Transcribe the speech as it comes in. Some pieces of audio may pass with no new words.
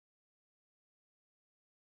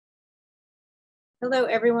Hello,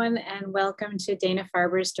 everyone, and welcome to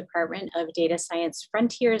Dana-Farber's Department of Data Science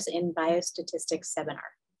Frontiers in Biostatistics seminar.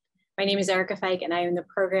 My name is Erica Fike, and I am the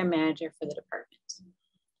program manager for the department.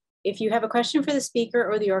 If you have a question for the speaker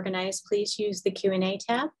or the organizer, please use the Q&A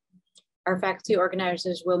tab. Our faculty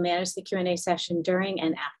organizers will manage the Q&A session during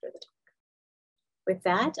and after the talk. With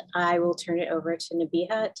that, I will turn it over to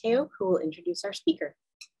Nabiha Teo, who will introduce our speaker.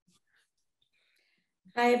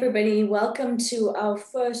 Hi, everybody. Welcome to our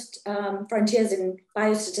first Frontiers in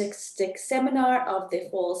Biostatistics seminar of the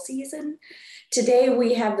fall season. Today,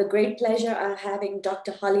 we have the great pleasure of having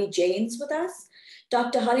Dr. Holly Janes with us.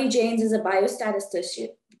 Dr. Holly Janes is a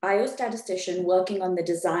biostatistician working on the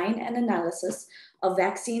design and analysis of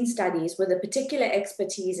vaccine studies with a particular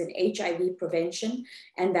expertise in HIV prevention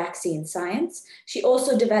and vaccine science. She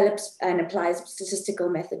also develops and applies statistical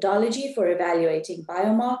methodology for evaluating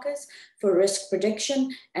biomarkers for risk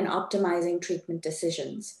prediction and optimizing treatment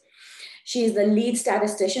decisions. She is the lead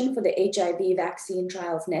statistician for the HIV Vaccine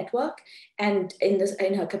Trials Network, and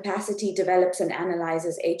in her capacity develops and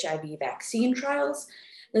analyzes HIV vaccine trials.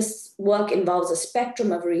 This work involves a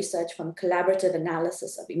spectrum of research from collaborative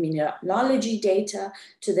analysis of immunology data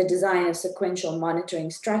to the design of sequential monitoring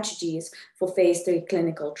strategies for phase 3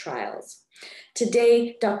 clinical trials.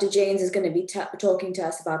 Today, Dr. Janes is going to be talking to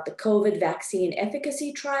us about the COVID vaccine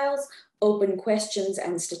efficacy trials, open questions,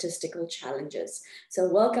 and statistical challenges. So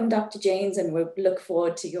welcome, Dr. Janes, and we look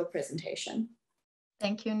forward to your presentation.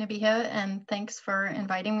 Thank you, Nabiha, and thanks for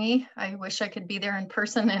inviting me. I wish I could be there in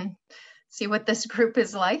person and see what this group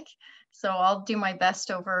is like. So I'll do my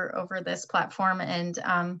best over this platform. And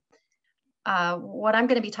what I'm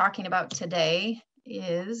going to be talking about today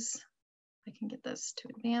is, I can get this to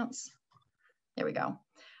advance. There we go.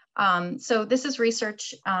 So this is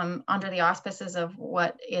research under the auspices of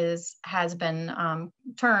what has been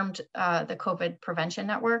termed the COVID Prevention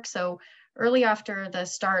Network. So early after the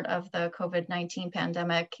start of the COVID-19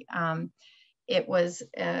 pandemic, it was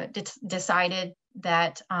decided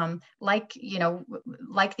that like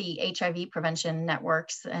the HIV prevention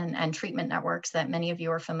networks and treatment networks that many of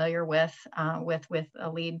you are familiar with a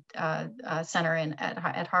lead center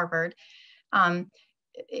at Harvard,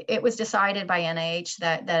 it was decided by NIH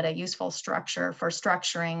that a useful structure for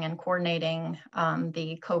structuring and coordinating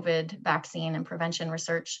the COVID vaccine and prevention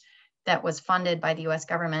research that was funded by the US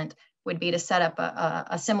government would be to set up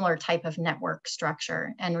a similar type of network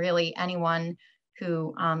structure. And really anyone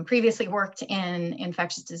who previously worked in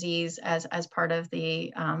infectious disease as part of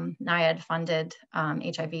the NIAID-funded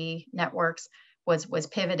HIV networks was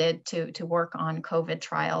pivoted to work on COVID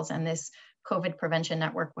trials. And this COVID Prevention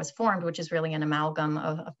Network was formed, which is really an amalgam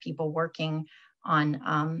of people working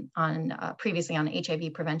on previously on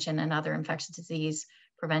HIV prevention and other infectious disease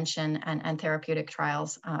prevention and therapeutic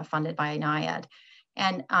trials funded by NIAID.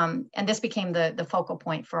 And this became the focal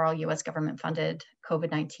point for all US government-funded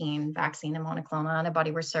COVID-19 vaccine and monoclonal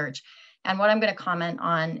antibody research. And what I'm going to comment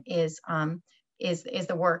on is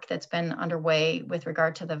the work that's been underway with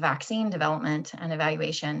regard to the vaccine development and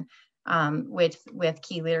evaluation, with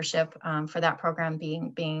key leadership for that program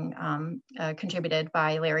being contributed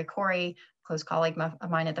by Larry Corey, close colleague of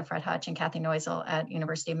mine at the Fred Hutch, and Kathy Neusel at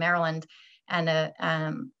University of Maryland, and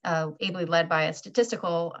ably led by a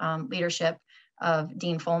statistical leadership of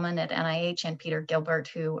Dean Folman at NIH and Peter Gilbert,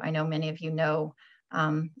 who I know many of you know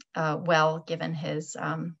well, given his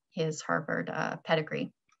Harvard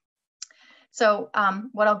pedigree. So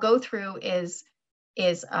what I'll go through is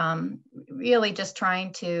really just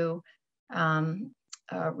trying to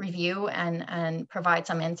review and provide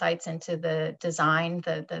some insights into the design,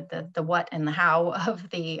 the what and the how of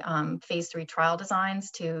the phase 3 trial designs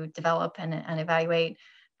to develop and evaluate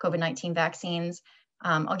COVID-19 vaccines.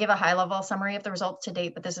 I'll give a high-level summary of the results to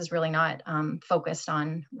date, but this is really not focused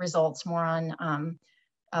on results, more on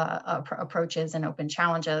approaches and open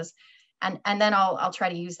challenges. And then I'll try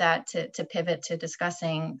to use that to pivot to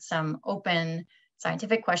discussing some open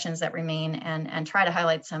scientific questions that remain and try to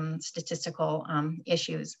highlight some statistical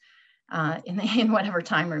issues in whatever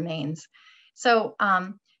time remains. So,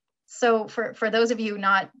 for those of you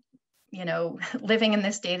not, living in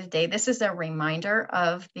this day-to-day, this is a reminder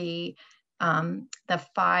of the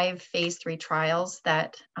 5 phase 3 trials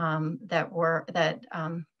that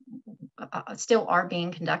still are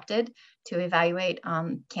being conducted to evaluate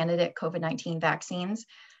candidate COVID-19 vaccines.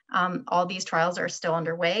 All these trials are still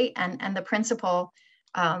underway, and the principle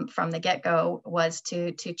from the get-go was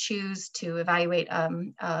to choose to evaluate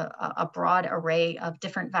a broad array of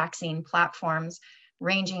different vaccine platforms,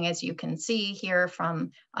 ranging, as you can see here, from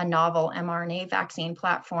a novel mRNA vaccine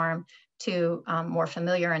platform to more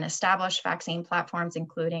familiar and established vaccine platforms,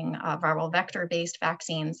 including viral vector-based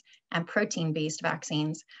vaccines and protein-based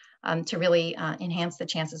vaccines, to really enhance the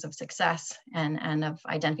chances of success and of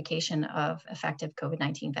identification of effective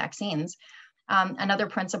COVID-19 vaccines. Another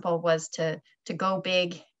principle was to go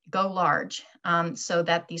big, go large, so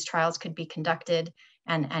that these trials could be conducted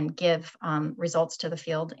and give results to the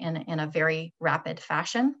field in a very rapid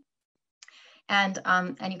fashion. And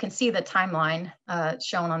you can see the timeline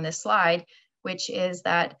shown on this slide, which is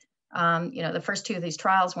that the first two of these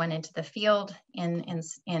trials went into the field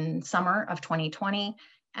in summer of 2020,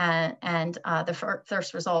 and the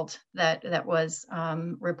first result that was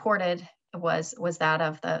reported was that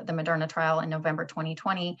of the Moderna trial in November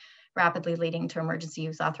 2020, rapidly leading to emergency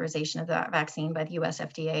use authorization of that vaccine by the US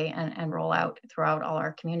FDA and rollout throughout all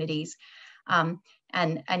our communities.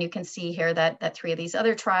 And you can see here that three of these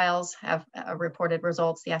other trials have reported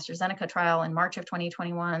results: the AstraZeneca trial in March of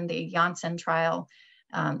 2021, the Janssen trial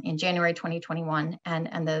in January 2021,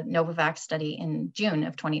 and the Novavax study in June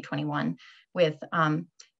of 2021, with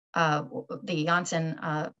the Janssen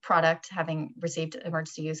product having received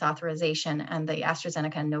emergency use authorization and the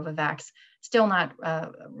AstraZeneca and Novavax still not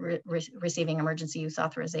receiving emergency use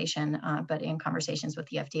authorization, but in conversations with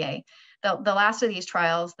the FDA. The last of these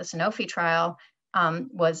trials, the Sanofi trial,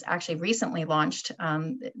 was actually recently launched.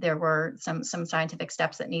 There were some scientific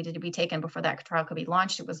steps that needed to be taken before that trial could be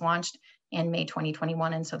launched. It was launched in May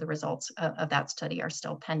 2021, and so the results of that study are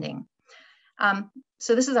still pending.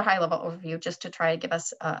 So this is a high-level overview just to try to give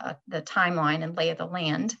us the timeline and lay of the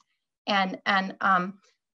land. And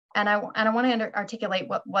I want to articulate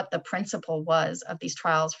what the principle was of these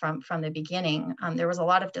trials from the beginning. There was a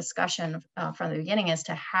lot of discussion from the beginning as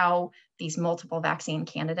to how these multiple vaccine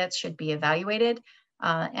candidates should be evaluated,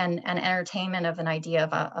 and entertainment of an idea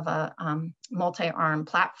of a multi-arm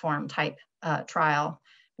platform type trial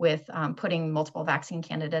with putting multiple vaccine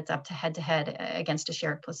candidates up to head-to-head against a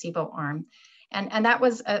shared placebo arm. And that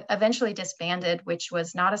was eventually disbanded, which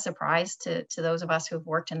was not a surprise to those of us who've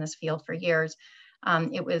worked in this field for years.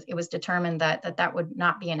 It was determined that would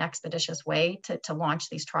not be an expeditious way to launch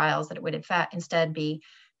these trials, that it would instead be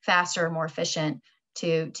faster, more efficient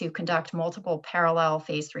to conduct multiple parallel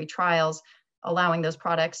phase 3 trials, allowing those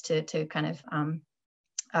products to kind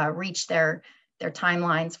of reach their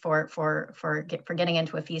timelines for getting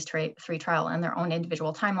into a phase 3 trial and their own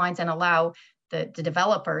individual timelines, and allow the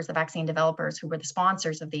developers, the vaccine developers who were the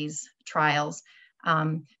sponsors of these trials,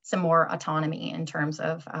 some more autonomy in terms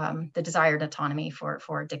of the desired autonomy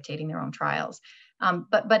for dictating their own trials.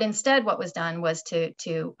 But instead, what was done was to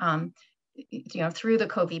through the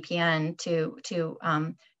CoVPN to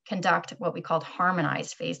conduct what we called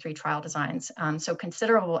harmonized phase 3 trial designs. So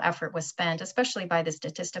considerable effort was spent, especially by the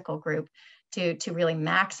statistical group, to really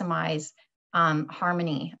maximize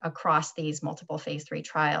harmony across these multiple phase 3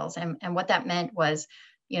 trials. And what that meant was,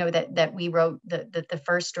 that we wrote the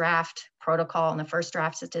first draft protocol and the first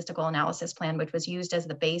draft statistical analysis plan, which was used as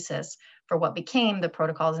the basis for what became the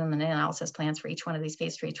protocols and the analysis plans for each one of these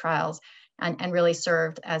phase 3 trials, and really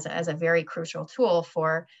served as a very crucial tool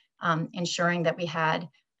for ensuring that we had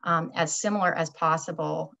as similar as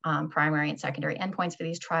possible primary and secondary endpoints for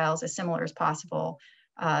these trials, as similar as possible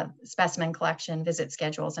specimen collection, visit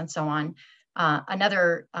schedules, and so on.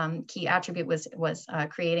 Another key attribute was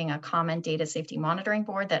creating a common data safety monitoring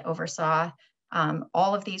board that oversaw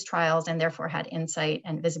all of these trials, and therefore had insight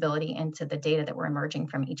and visibility into the data that were emerging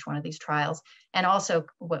from each one of these trials, and also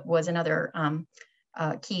was another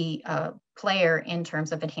key player in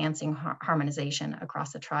terms of enhancing harmonization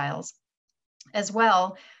across the trials. As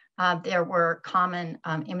well, there were common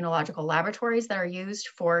immunological laboratories that are used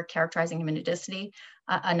for characterizing immunogenicity,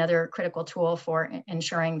 another critical tool for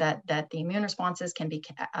ensuring that the immune responses can be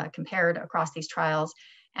compared across these trials,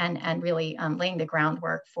 and really laying the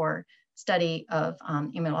groundwork for study of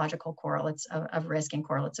immunological correlates of risk and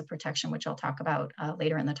correlates of protection, which I'll talk about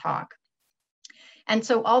later in the talk. And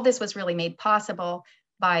so all this was really made possible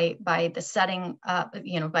by the setting up,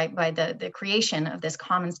 by the creation of this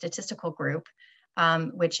common statistical group,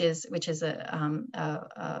 which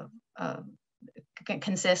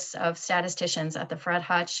consists of statisticians at the Fred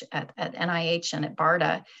Hutch, at NIH, and at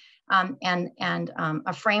BARDA, and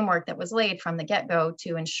a framework that was laid from the get-go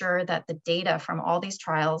to ensure that the data from all these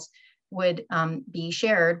trials would be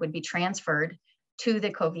shared, would be transferred to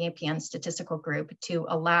the CoVPN statistical group to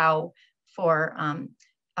allow for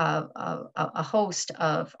a host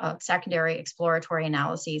of secondary exploratory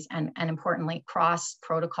analyses and importantly,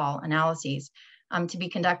 cross-protocol analyses to be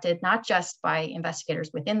conducted not just by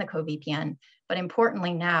investigators within the CoVPN, but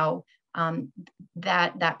importantly now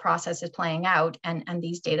that process is playing out, and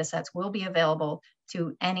these data sets will be available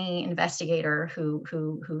to any investigator who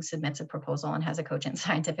submits a proposal and has a cogent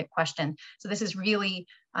scientific question. So this is really,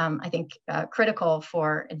 I think, critical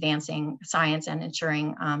for advancing science and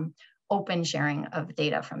ensuring open sharing of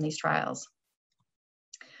data from these trials.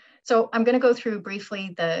 So I'm going to go through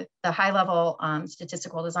briefly the high-level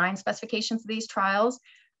statistical design specifications of these trials.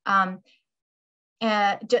 The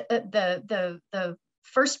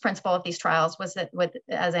first principle of these trials was that,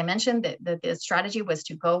 as I mentioned, the strategy was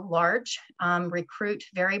to go large, recruit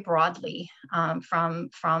very broadly from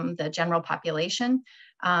the general population.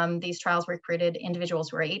 These trials recruited individuals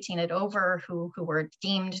who were 18 and over, who were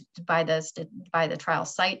deemed by the trial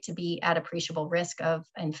site to be at appreciable risk of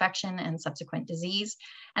infection and subsequent disease.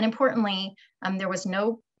 And importantly, there was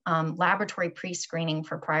no laboratory pre-screening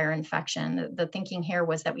for prior infection. The thinking here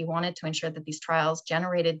was that we wanted to ensure that these trials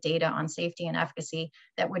generated data on safety and efficacy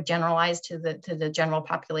that would generalize to the general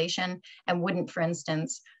population and wouldn't, for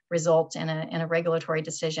instance, result in a regulatory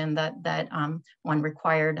decision that one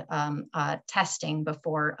required testing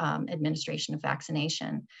before administration of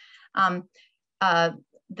vaccination.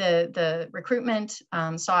 The recruitment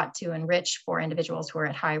sought to enrich for individuals who are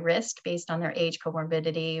at high risk based on their age,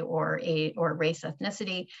 comorbidity, or race,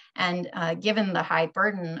 ethnicity. And given the high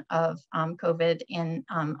burden of COVID in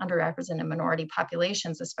underrepresented minority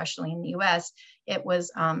populations, especially in the US, it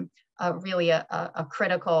was really a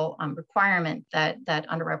critical requirement that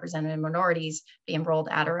underrepresented minorities be enrolled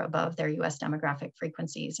at or above their US demographic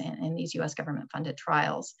frequencies in these US government-funded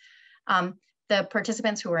trials. The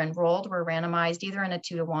participants who were enrolled were randomized either in a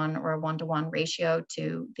 2-to-1 or a 1-to-1 ratio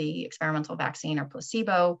to the experimental vaccine or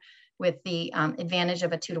placebo, with the advantage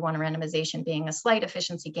of a 2-to-1 randomization being a slight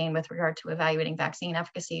efficiency gain with regard to evaluating vaccine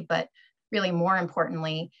efficacy, but really more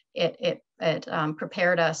importantly, it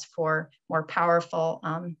prepared us for more powerful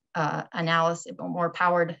analysis,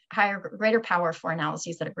 greater power for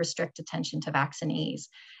analyses that restrict attention to vaccinees.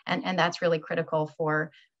 And that's really critical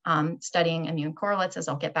for studying immune correlates, as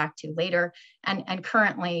I'll get back to later. And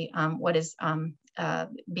currently, what is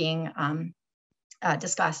being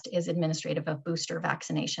discussed is administrative of booster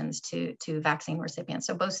vaccinations to vaccine recipients.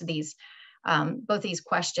 So both these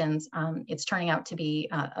questions, it's turning out to be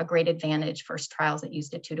a great advantage for trials that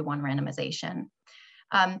used a 2-to-1 randomization.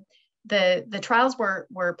 The trials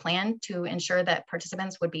were planned to ensure that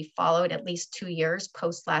participants would be followed at least 2 years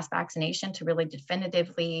post last vaccination to really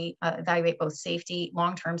definitively evaluate both safety,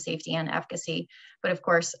 long-term safety and efficacy. But of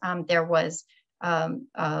course, there was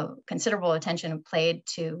considerable attention paid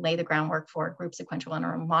to lay the groundwork for group sequential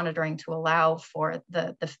interim monitoring to allow for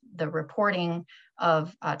the reporting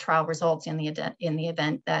of trial results in the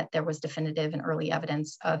event that there was definitive and early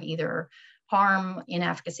evidence of either harm,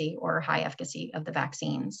 inefficacy, or high efficacy of the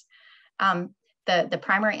vaccines. The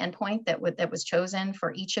primary endpoint that was chosen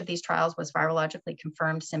for each of these trials was virologically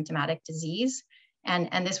confirmed symptomatic disease.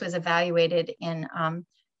 And this was evaluated in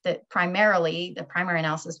the primary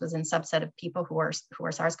analysis was in subset of people who are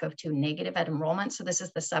SARS-CoV-2 negative at enrollment. So this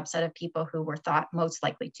is the subset of people who were thought most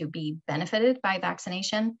likely to be benefited by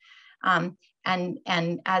vaccination. And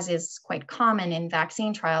as is quite common in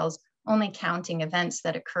vaccine trials, only counting events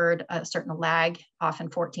that occurred a certain lag, often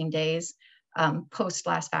 14 days, post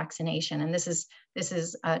last vaccination. And this is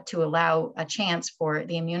to allow a chance for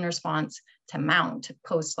the immune response to mount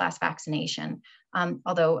post last vaccination.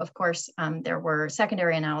 Although, of course, there were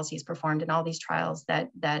secondary analyses performed in all these trials that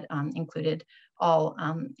included all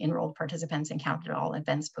enrolled participants and counted all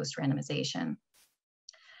events post randomization.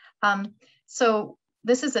 So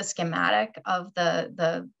this is a schematic of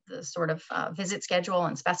the sort of visit schedule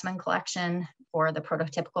and specimen collection for the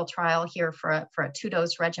prototypical trial here for a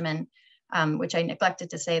 2-dose regimen. Which I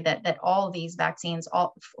neglected to say that all of these vaccines,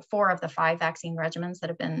 all 4 of the 5 vaccine regimens that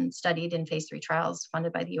have been studied in phase 3 trials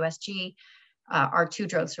funded by the USG are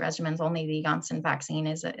 2-dose regimens. Only the Janssen vaccine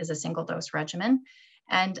is a single-dose regimen.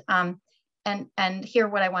 And here,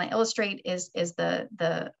 what I want to illustrate is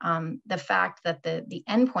the fact that the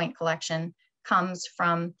endpoint collection comes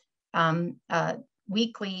from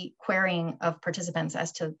weekly querying of participants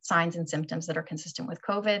as to signs and symptoms that are consistent with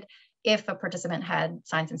COVID. If a participant had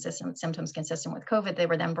signs and symptoms consistent with COVID, they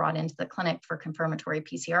were then brought into the clinic for confirmatory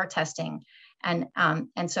PCR testing. And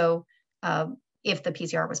so if the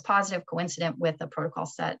PCR was positive, coincident with the protocol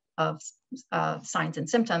set of signs and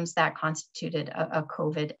symptoms, that constituted a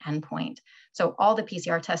COVID endpoint. So all the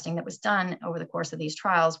PCR testing that was done over the course of these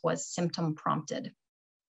trials was symptom prompted.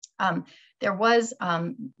 There was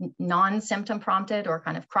non-symptom prompted or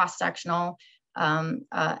kind of cross-sectional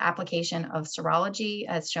application of serology,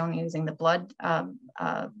 as shown using the blood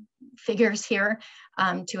figures here,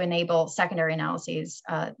 to enable secondary analyses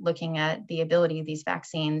looking at the ability of these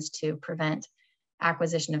vaccines to prevent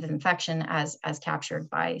acquisition of infection as captured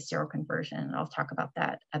by seroconversion. And I'll talk about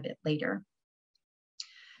that a bit later.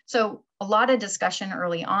 So a lot of discussion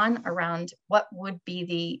early on around what would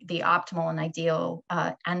be the optimal and ideal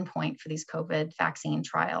endpoint for these COVID vaccine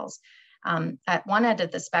trials. At one end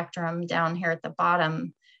of the spectrum, down here at the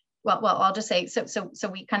bottom, well, I'll just say, so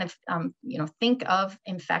we kind of, think of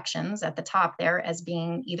infections at the top there as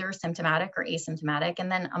being either symptomatic or asymptomatic.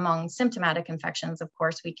 And then among symptomatic infections, of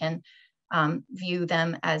course, we can view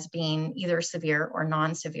them as being either severe or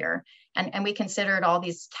non-severe. And we considered all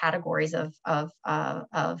these categories of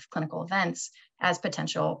clinical events as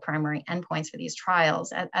potential primary endpoints for these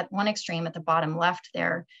trials. At one extreme, at the bottom left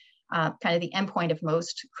there, kind of the endpoint of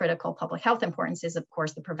most critical public health importance is, of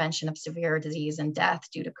course, the prevention of severe disease and death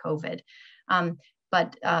due to COVID.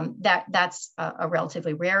 But that's a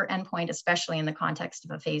relatively rare endpoint, especially in the context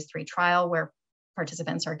of a phase 3 trial where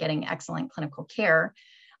participants are getting excellent clinical care.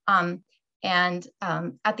 And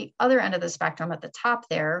at the other end of the spectrum, at the top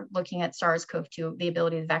there, looking at SARS-CoV-2, the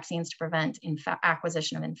ability of vaccines to prevent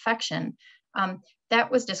acquisition of infection, that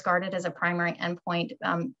was discarded as a primary endpoint,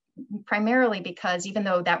 primarily because even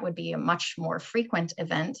though that would be a much more frequent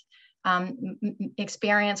event,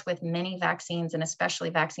 experience with many vaccines, and especially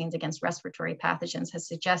vaccines against respiratory pathogens, has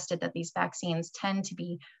suggested that these vaccines tend to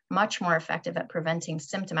be much more effective at preventing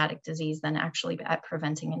symptomatic disease than actually at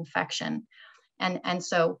preventing infection. And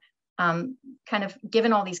so kind of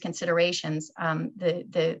given all these considerations,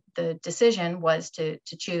 the decision was to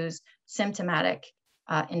choose symptomatic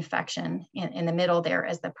infection in the middle there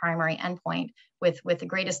as the primary endpoint, with the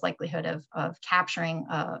greatest likelihood of capturing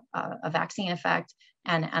a vaccine effect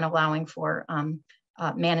and allowing for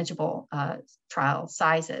manageable trial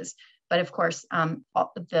sizes. But of course,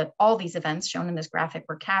 all these events shown in this graphic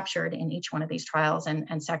were captured in each one of these trials,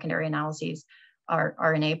 and secondary analyses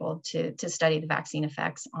are enabled to study the vaccine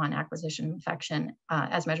effects on acquisition of infection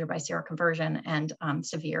as measured by seroconversion and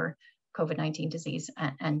severe COVID-19 disease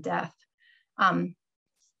and death.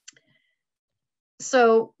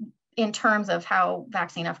 So in terms of how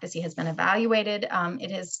vaccine efficacy has been evaluated,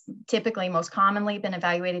 it has typically most commonly been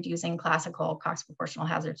evaluated using classical Cox proportional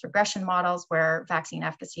hazards regression models, where vaccine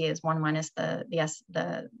efficacy is 1 minus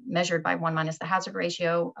the measured by 1 minus the hazard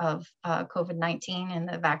ratio of COVID-19 in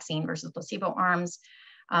the vaccine versus placebo arms.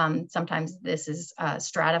 Sometimes this is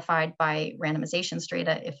stratified by randomization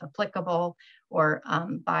strata, if applicable, or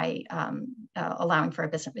by allowing for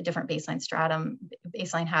a different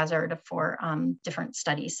baseline hazard for different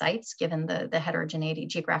study sites, given the heterogeneity,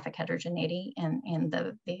 geographic heterogeneity in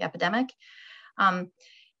the epidemic.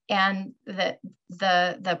 And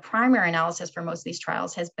the primary analysis for most of these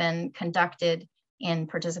trials has been conducted in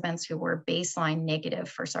participants who were baseline negative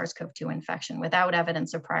for SARS-CoV-2 infection without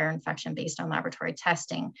evidence of prior infection based on laboratory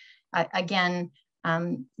testing. Again,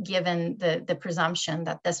 given the presumption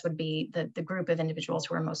that this would be the group of individuals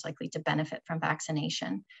who are most likely to benefit from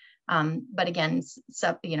vaccination. But again,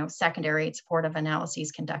 secondary supportive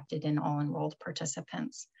analyses conducted in all enrolled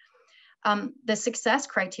participants. The success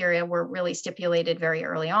criteria were really stipulated very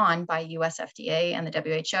early on by US FDA and the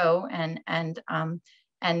WHO,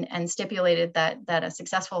 and stipulated that a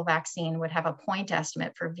successful vaccine would have a point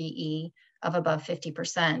estimate for VE of above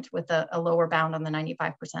 50%, with a lower bound on the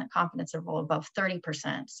 95% confidence interval above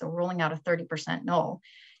 30%. So ruling out a 30% null.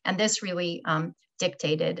 And this really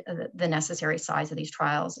dictated the necessary size of these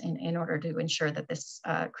trials in order to ensure that this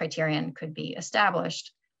criterion could be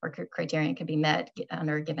established, or criterion could be met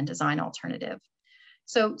under a given design alternative.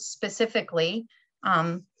 So specifically,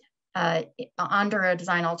 under a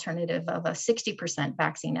design alternative of a 60%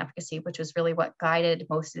 vaccine efficacy, which was really what guided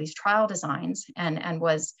most of these trial designs, and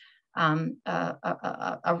was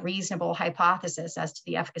a reasonable hypothesis as to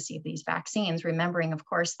the efficacy of these vaccines, remembering, of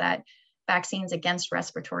course, that vaccines against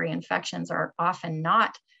respiratory infections are often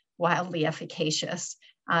not wildly efficacious.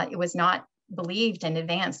 It was not believed in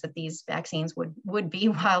advance that these vaccines would be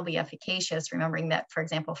wildly efficacious, remembering that, for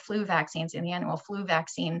example, flu vaccines, in the annual flu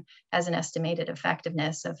vaccine, has an estimated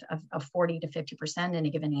effectiveness of 40 to 50% in a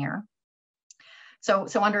given year. So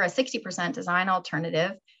under a 60% design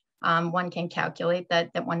alternative, one can calculate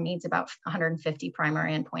that one needs about 150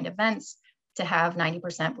 primary endpoint events to have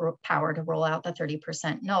 90% power to roll out the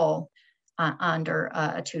 30% null under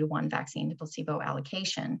a 2-to-1 vaccine to placebo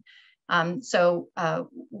allocation. So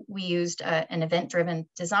we used an event-driven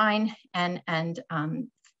design and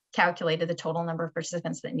calculated the total number of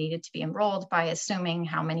participants that needed to be enrolled by assuming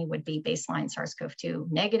how many would be baseline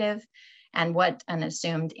SARS-CoV-2 negative, and what an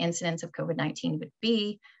assumed incidence of COVID-19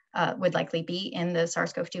 would likely be in the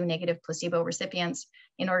SARS-CoV-2 negative placebo recipients,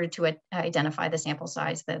 in order to identify the sample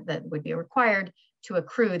size that would be required to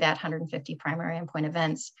accrue that 150 primary endpoint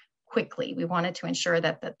events quickly. We wanted to ensure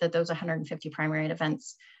that those 150 primary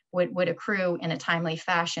events would accrue in a timely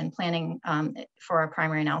fashion, planning for our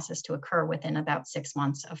primary analysis to occur within about 6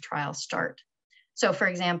 months of trial start. So for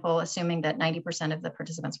example, assuming that 90% of the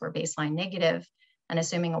participants were baseline negative and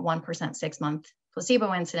assuming a 1% 6-month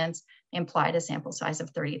placebo incidence implied a sample size of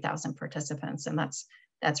 30,000 participants. And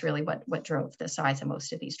that's really what drove the size of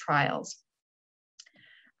most of these trials.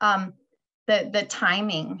 The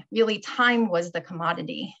timing, really time was the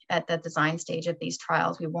commodity at the design stage of these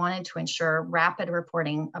trials. We wanted to ensure rapid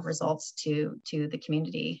reporting of results to the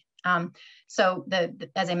community. So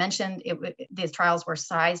as I mentioned, these trials were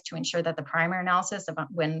sized to ensure that the primary analysis about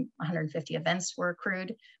when 150 events were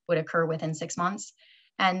accrued would occur within 6 months.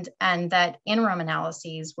 And that interim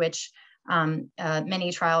analyses, which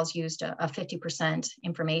many trials used a 50%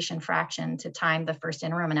 information fraction to time the first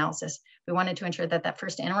interim analysis. We wanted to ensure that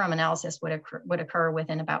first interim analysis would occur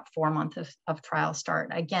within about 4 months of trial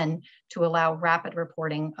start, again, to allow rapid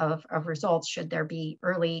reporting of results should there be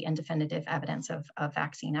early and definitive evidence of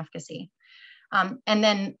vaccine efficacy. And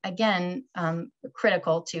then again,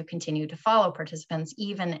 critical to continue to follow participants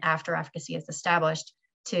even after efficacy is established,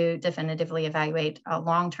 to definitively evaluate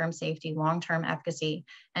long-term safety, long-term efficacy,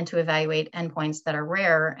 and to evaluate endpoints that are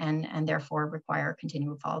rare and therefore require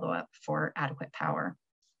continual follow-up for adequate power.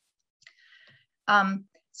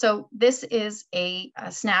 So this is a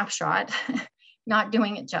snapshot, not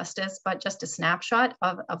doing it justice, but just a snapshot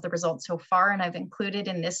of the results so far. And I've included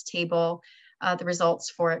in this table the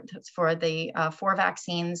results for the 4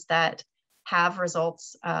 vaccines that have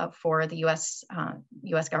results for the US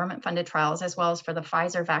government-funded trials, as well as for the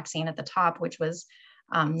Pfizer vaccine at the top, which was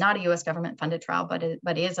not a US government-funded trial,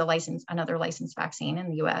 but is another licensed vaccine in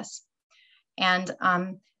the US. And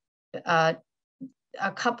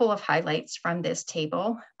a couple of highlights from this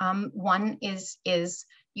table. One is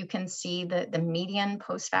you can see the median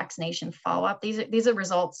post-vaccination follow-up. These are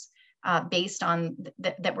results based on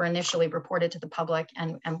that were initially reported to the public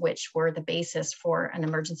and which were the basis for an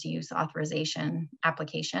emergency use authorization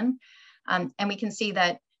application. And we can see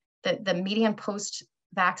that the median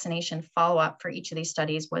post-vaccination follow-up for each of these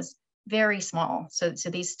studies was very small. So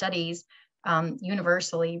these studies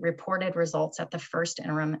universally reported results at the first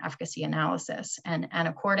interim efficacy analysis. And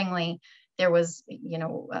accordingly, there was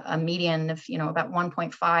a median of about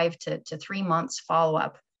 1.5 to 3 months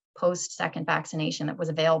follow-up post second vaccination that was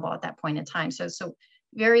available at that point in time. So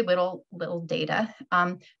very little data,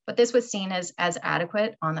 but this was seen as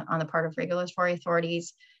adequate on the part of regulatory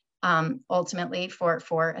authorities, ultimately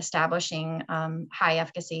for establishing high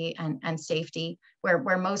efficacy and safety,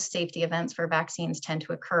 where most safety events for vaccines tend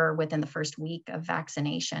to occur within the first week of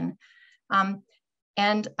vaccination.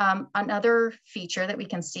 And another feature that we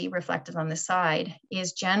can see reflected on this side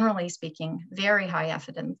is, generally speaking, very high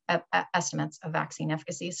estimates of vaccine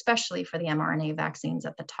efficacy, especially for the mRNA vaccines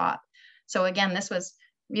at the top. So again, this was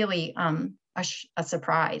really a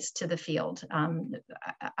surprise to the field.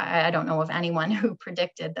 I don't know of anyone who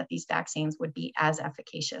predicted that these vaccines would be as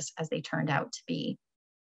efficacious as they turned out to be.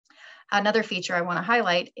 Another feature I want to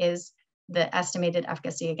highlight is the estimated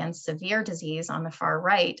efficacy against severe disease on the far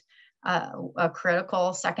right, a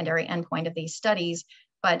critical secondary endpoint of these studies.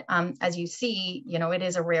 But as you see, it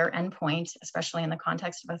is a rare endpoint, especially in the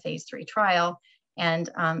context of a phase 3 trial, and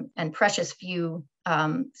precious few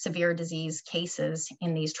severe disease cases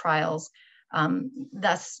in these trials,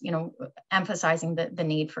 thus, emphasizing the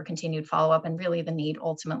need for continued follow-up and really the need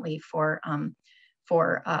ultimately for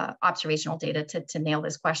observational data to nail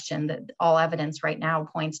this question. That all evidence right now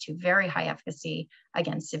points to very high efficacy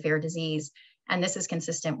against severe disease. And this is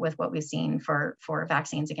consistent with what we've seen for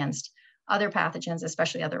vaccines against other pathogens,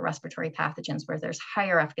 especially other respiratory pathogens, where there's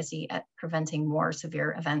higher efficacy at preventing more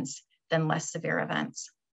severe events than less severe events.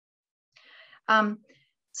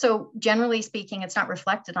 So generally speaking, it's not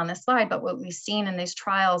reflected on this slide, but what we've seen in these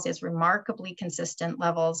trials is remarkably consistent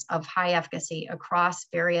levels of high efficacy across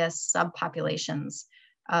various subpopulations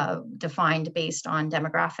defined based on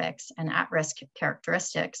demographics and at-risk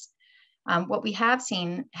characteristics. What we have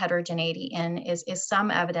seen heterogeneity in is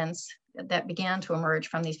some evidence that began to emerge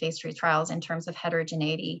from these phase 3 trials in terms of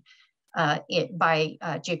heterogeneity by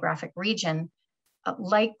geographic region,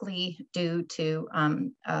 likely due to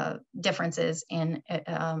differences in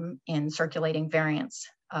circulating variants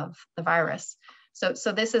of the virus.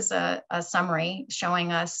 So this is a summary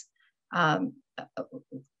showing us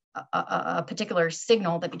a particular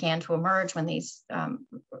signal that began to emerge when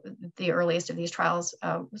the earliest of these trials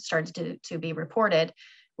started to be reported,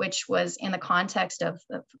 which was in the context of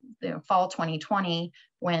fall 2020,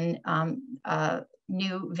 when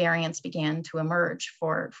new variants began to emerge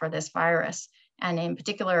for this virus. And in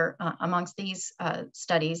particular, amongst these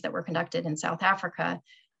studies that were conducted in South Africa,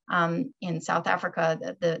 the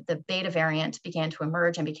Beta variant began to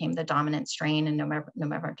emerge and became the dominant strain in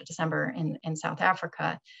November to December in South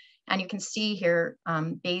Africa. And you can see here,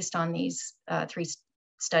 based on these 3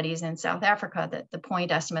 studies in South Africa, that the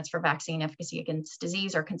point estimates for vaccine efficacy against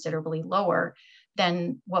disease are considerably lower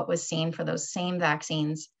than what was seen for those same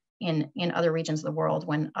vaccines in other regions of the world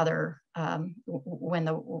when the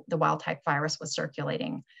wild type virus was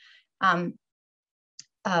circulating.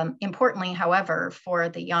 Importantly, however, for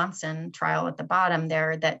the Janssen trial at the bottom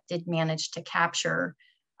there, that did manage to capture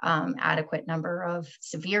adequate number of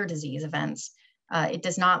severe disease events, it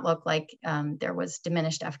does not look like there was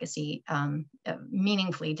diminished efficacy,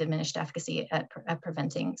 meaningfully diminished efficacy at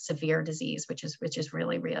preventing severe disease, which is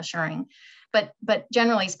really reassuring. But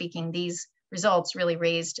generally speaking, these results really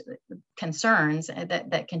raised concerns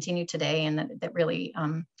that continue today, and that really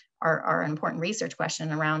are an important research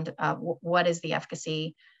question around what is the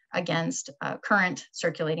efficacy against current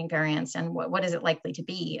circulating variants, and what is it likely to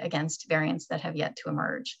be against variants that have yet to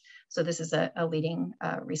emerge. So this is a leading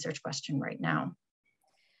research question right now.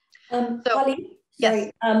 Holly,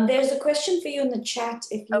 yes. sorry, there's a question for you in the chat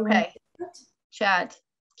if you want to chat,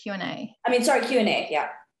 Q&A. I mean, sorry, Q&A, yeah.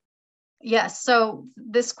 Yes, so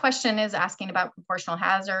this question is asking about proportional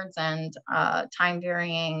hazards and time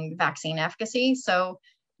varying vaccine efficacy. So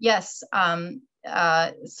yes, the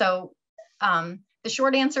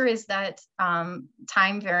short answer is that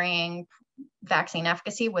time varying vaccine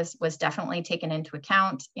efficacy was definitely taken into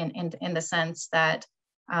account in the sense that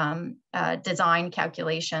design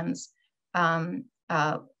calculations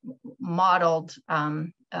modeled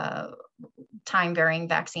time varying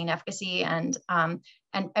vaccine efficacy, and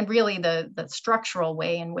really the structural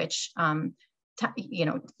way in which in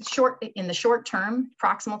the short term,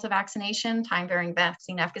 proximal to vaccination, time varying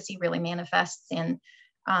vaccine efficacy really manifests in,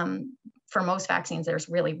 for most vaccines, there's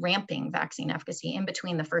really ramping vaccine efficacy. In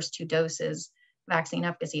between the first 2 doses, vaccine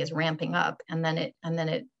efficacy is ramping up, and then it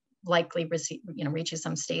likely reaches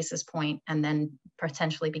some stasis point and then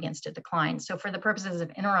potentially begins to decline. So for the purposes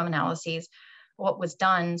of interim analyses, what was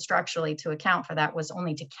done structurally to account for that was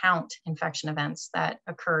only to count infection events that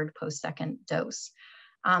occurred post-second dose.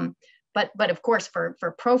 But of course, for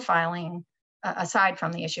profiling, aside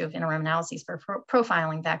from the issue of interim analyses, for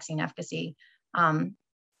profiling vaccine efficacy,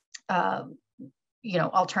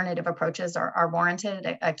 alternative approaches are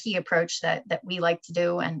warranted. A key approach that we like to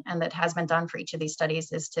do, and that has been done for each of these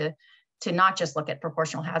studies, is to not just look at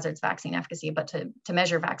proportional hazards vaccine efficacy, but to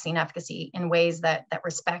measure vaccine efficacy in ways that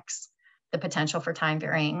respects the potential for time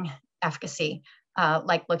varying efficacy,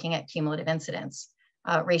 like looking at cumulative incidence,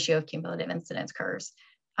 ratio of cumulative incidence curves.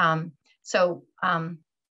 So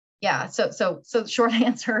the short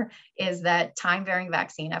answer is that time varying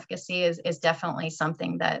vaccine efficacy is definitely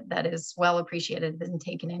something that is well appreciated and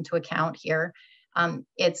taken into account here. The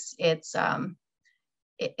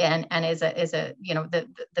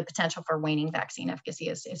potential for waning vaccine efficacy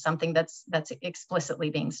is something that's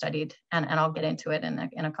explicitly being studied, and I'll get into it in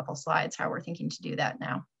a couple slides how we're thinking to do that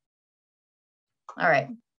now. All right,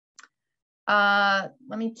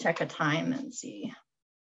 let me check a time and see.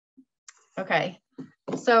 Okay,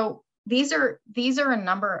 so these are a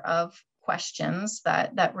number of questions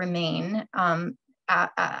that remain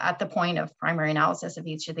at the point of primary analysis of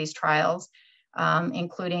each of these trials,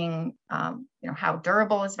 including how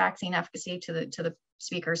durable is vaccine efficacy, to the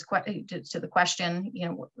speaker's to the question,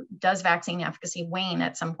 does vaccine efficacy wane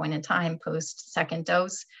at some point in time post second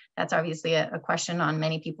dose? That's obviously a question on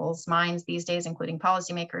many people's minds these days, including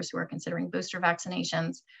policymakers who are considering booster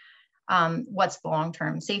vaccinations. What's the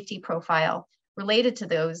long-term safety profile? Related to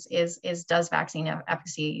those is does vaccine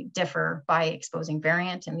efficacy differ by exposing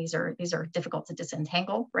variant? And these are difficult to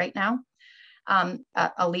disentangle right now.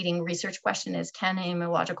 A leading research question is, can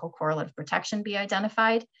immunological correlative protection be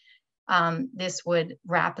identified? This would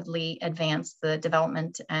rapidly advance the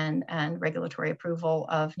development and regulatory approval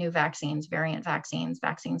of new vaccines, variant vaccines,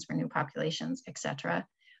 vaccines for new populations, et cetera.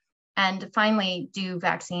 And finally, do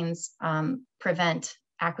vaccines prevent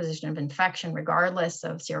acquisition of infection regardless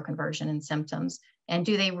of seroconversion and symptoms? And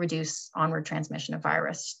do they reduce onward transmission of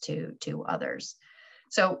virus to others?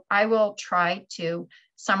 So I will try to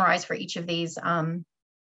summarize for each of these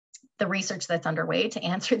the research that's underway to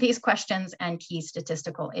answer these questions and key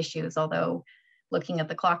statistical issues, although looking at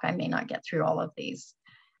the clock, I may not get through all of these.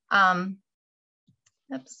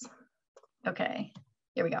 Oops. Okay,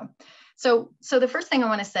 here we go. So the first thing I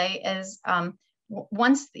want to say is,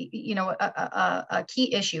 once a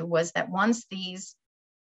key issue was that once these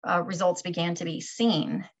results began to be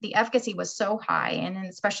seen, the efficacy was so high, and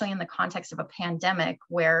especially in the context of a pandemic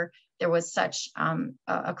where there was such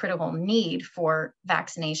a critical need for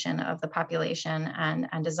vaccination of the population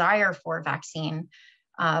and desire for vaccine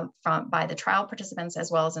by the trial participants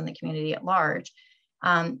as well as in the community at large.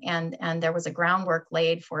 And there was a groundwork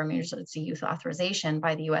laid for emergency use authorization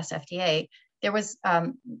by the US FDA. There was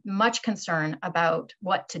much concern about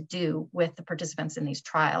what to do with the participants in these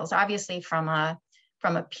trials. Obviously, from a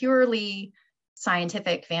purely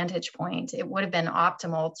scientific vantage point, it would have been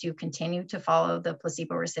optimal to continue to follow the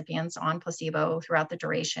placebo recipients on placebo throughout the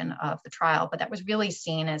duration of the trial, but that was really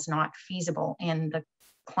seen as not feasible in the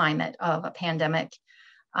climate of a pandemic,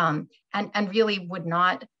 and really would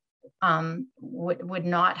not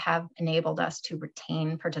have enabled us to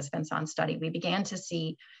retain participants on study. We began to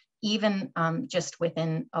see, even just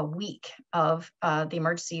within a week of the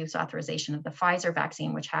emergency use authorization of the Pfizer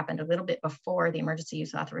vaccine, which happened a little bit before the emergency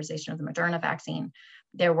use authorization of the Moderna vaccine,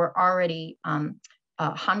 there were already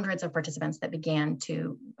hundreds of participants that began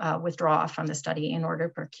to withdraw from the study in order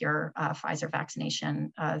to procure Pfizer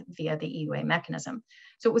vaccination via the EUA mechanism.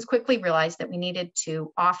 So it was quickly realized that we needed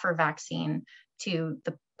to offer vaccine to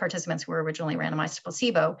the participants who were originally randomized to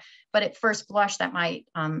placebo, but at first blush that might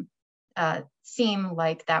seem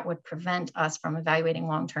like that would prevent us from evaluating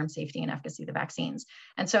long-term safety and efficacy of the vaccines.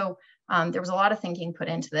 And so there was a lot of thinking put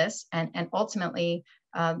into this, and ultimately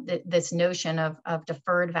this notion of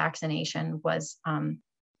deferred vaccination was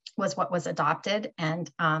what was adopted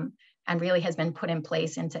and really has been put in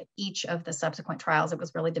place into each of the subsequent trials. It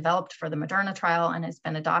was really developed for the Moderna trial and has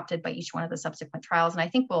been adopted by each one of the subsequent trials, and I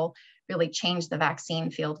think will really change the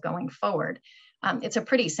vaccine field going forward. It's a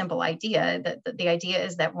pretty simple idea. That the idea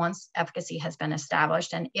is that once efficacy has been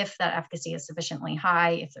established, and if that efficacy is sufficiently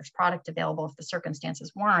high, if there's product available, if the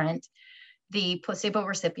circumstances warrant, the placebo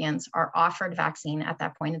recipients are offered vaccine at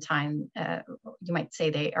that point in time. You might say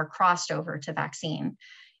they are crossed over to vaccine.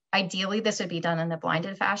 Ideally, this would be done in a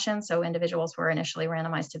blinded fashion. So individuals who are initially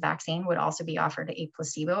randomized to vaccine would also be offered a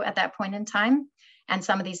placebo at that point in time. And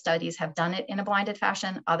some of these studies have done it in a blinded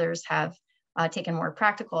fashion. Others have taken a more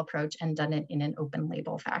practical approach and done it in an open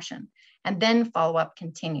label fashion. And then follow-up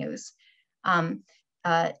continues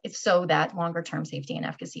so that longer term safety and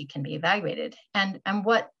efficacy can be evaluated. And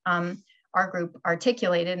what our group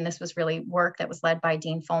articulated, and this was really work that was led by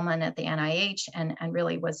Dean Fullman at the NIH and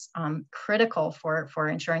really was critical for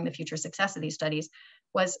ensuring the future success of these studies,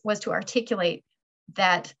 was to articulate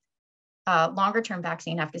that longer term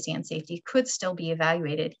vaccine efficacy and safety could still be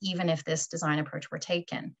evaluated even if this design approach were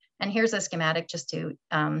taken. And here's a schematic just to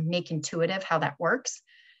make intuitive how that works.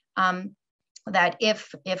 That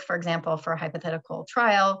if, for example, for a hypothetical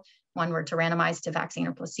trial, one were to randomize to vaccine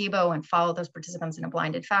or placebo and follow those participants in a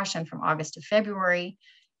blinded fashion from August to February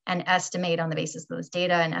and estimate on the basis of those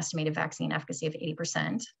data an estimated vaccine efficacy of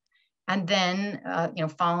 80%. And then,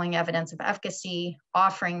 following evidence of efficacy,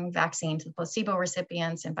 offering vaccine to the placebo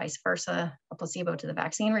recipients and vice versa, a placebo to the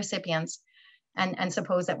vaccine recipients. And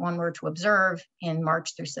suppose that one were to observe in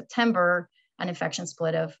March through September an infection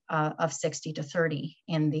split of 60-30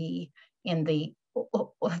 in the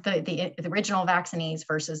original vaccinees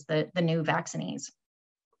versus the new vaccinees.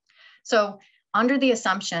 So under the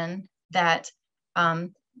assumption that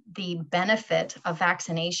the benefit of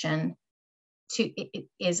vaccination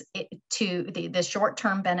the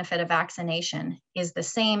short-term benefit of vaccination is the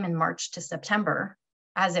same in March to September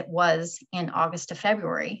as it was in August to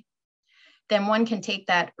February, then one can take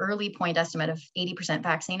that early point estimate of 80%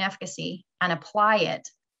 vaccine efficacy and apply it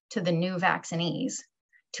to the new vaccinees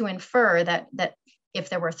to infer that if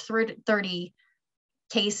there were 30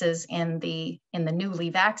 cases in the newly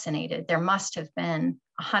vaccinated, there must have been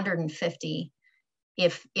 150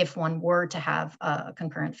 if one were to have a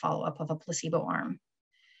concurrent follow-up of a placebo arm.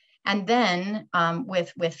 And then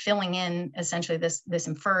with filling in essentially this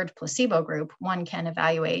inferred placebo group, one can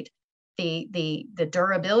evaluate the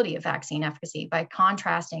durability of vaccine efficacy by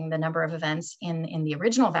contrasting the number of events in the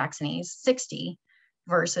original vaccinees, 60,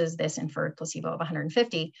 versus this inferred placebo of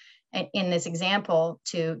 150. In this example,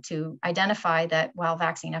 to identify that while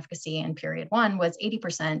vaccine efficacy in period 1 was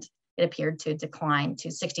 80%, it appeared to decline to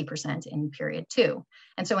 60% in period 2.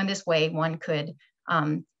 And so in this way, one could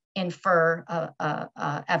infer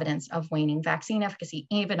evidence of waning vaccine efficacy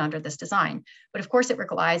even under this design. But of course, it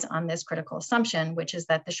relies on this critical assumption, which is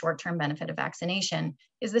that the short-term benefit of vaccination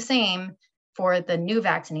is the same for the new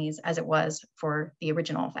vaccinees as it was for the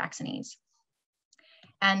original vaccinees.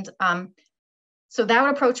 And so that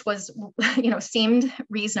approach was, seemed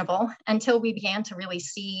reasonable until we began to really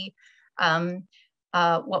see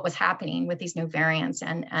what was happening with these new variants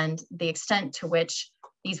and the extent to which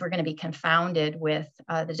these were going to be confounded with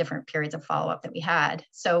the different periods of follow-up that we had.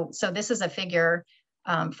 So this is a figure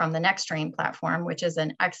from the NextStrain platform, which is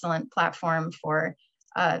an excellent platform for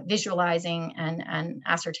visualizing and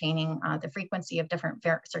ascertaining the frequency of different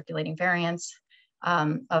circulating variants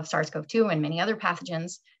of SARS-CoV-2 and many other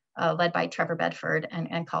pathogens, led by Trevor Bedford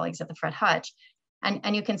and colleagues at the Fred Hutch.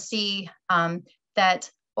 And you can see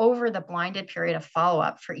that over the blinded period of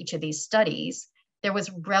follow-up for each of these studies, there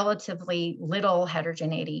was relatively little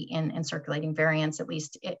heterogeneity in circulating variants, at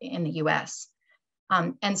least in the US.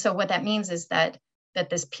 And so what that means is that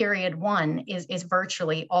this period 1 is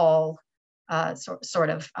virtually all sort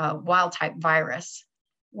of wild type virus,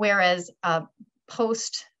 whereas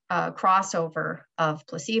post crossover of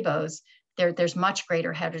placebos, there's much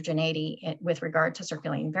greater heterogeneity with regard to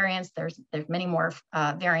circulating variants. There's many more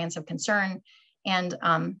variants of concern, and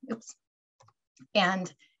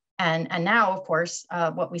now, of course,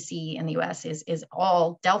 what we see in the US is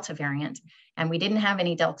all Delta variant, and we didn't have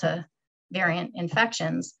any Delta variant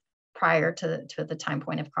infections prior to the time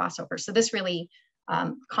point of crossover. So this really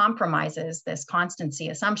compromises this constancy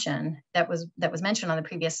assumption that was mentioned on the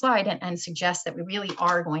previous slide, and suggests that we really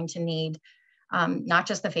are going to need not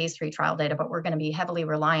just the phase 3 trial data, but we're going to be heavily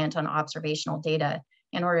reliant on observational data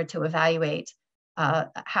in order to evaluate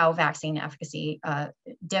how vaccine efficacy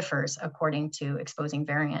differs according to exposing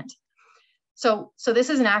variant. So this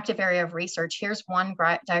is an active area of research. Here's one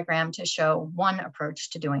diagram to show one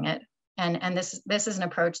approach to doing it. And this is an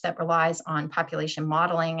approach that relies on population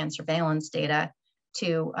modeling and surveillance data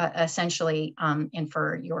to essentially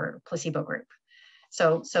infer your placebo group.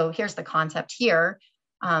 So here's the concept here,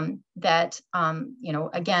 that,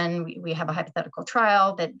 again, we have a hypothetical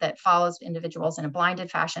trial that follows individuals in a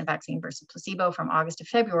blinded fashion, vaccine versus placebo, from August to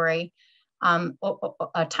February,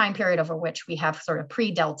 a time period over which we have sort of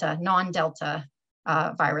pre-Delta, non-Delta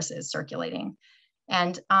viruses circulating.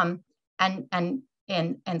 And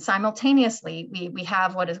simultaneously, we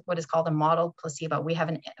have what is called a modeled placebo. We have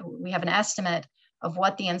an estimate of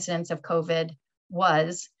what the incidence of COVID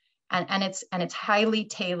was, and it's highly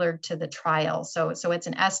tailored to the trial. So it's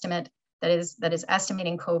an estimate that is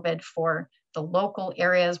estimating COVID for the local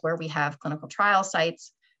areas where we have clinical trial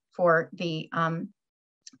sites, for the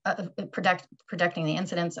projecting the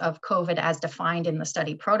incidence of COVID as defined in the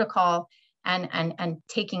study protocol, and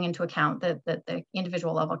taking into account the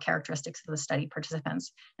individual level characteristics of the study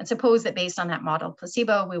participants. And suppose that based on that modeled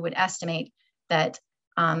placebo, we would estimate that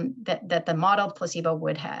that the modeled placebo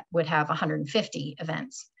would have 150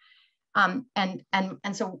 events. And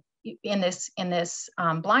so in this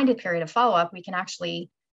blinded period of follow-up, we can actually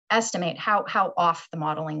estimate how off the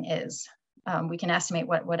modeling is. We can estimate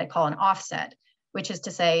what I call an offset, which is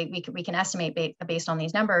to say we can estimate based on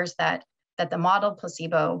these numbers that the modeled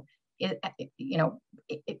placebo it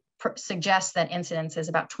suggests that incidence is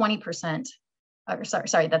about 20%.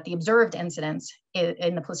 That the observed incidence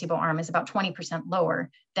in the placebo arm is about 20% lower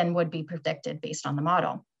than would be predicted based on the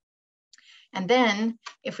model. And then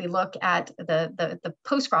if we look at the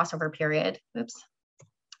post-crossover period, if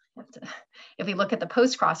we look at the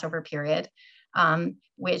post-crossover period,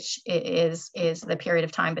 which is the period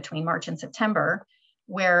of time between March and September,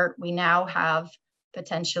 where we now have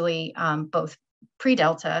potentially both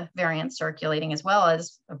pre-Delta variants circulating as well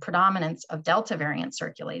as a predominance of Delta variants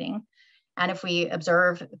circulating. And if we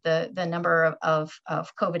observe the number of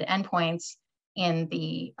COVID endpoints in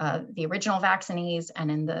the original vaccinees and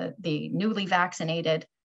in the newly vaccinated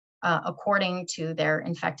according to their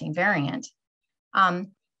infecting variant, and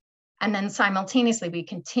then simultaneously we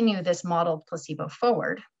continue this modeled placebo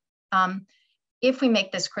forward, if we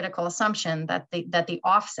make this critical assumption that the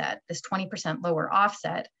offset, this 20% lower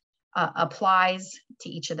offset, applies to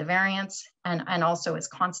each of the variants and also is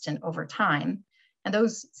constant over time, and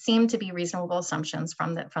those seem to be reasonable assumptions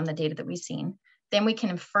from the data that we've seen, then we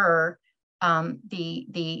can infer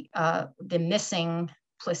the missing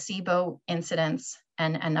placebo incidence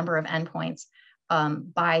and number of endpoints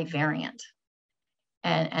by variant,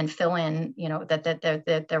 and fill in,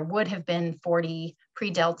 that there would have been 40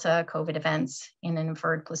 pre-Delta COVID events in an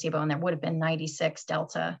inferred placebo, and there would have been 96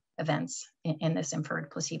 Delta events in this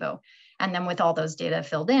inferred placebo. And then with all those data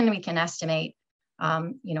filled in, we can estimate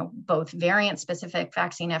both variant-specific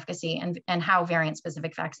vaccine efficacy and how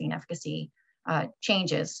variant-specific vaccine efficacy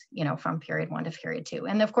changes, from period 1 to period 2.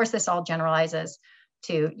 And of course, this all generalizes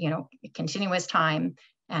to, continuous time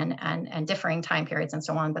and differing time periods and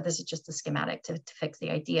so on, but this is just a schematic to fix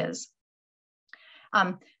the ideas.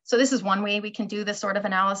 So this is one way we can do this sort of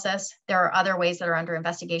analysis. There are other ways that are under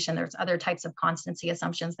investigation. There's other types of constancy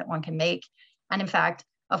assumptions that one can make. And in fact,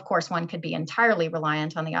 of course, one could be entirely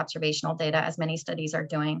reliant on the observational data, as many studies are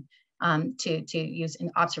doing, to use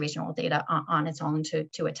observational data on its own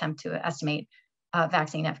to attempt to estimate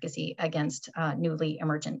vaccine efficacy against newly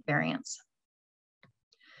emergent variants.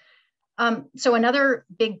 So another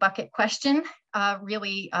big bucket question,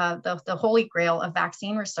 really the holy grail of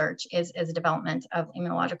vaccine research is the development of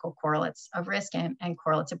immunological correlates of risk and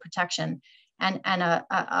correlates of protection. And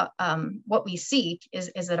what we seek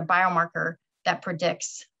is that a biomarker that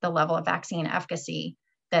predicts the level of vaccine efficacy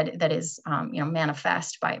that is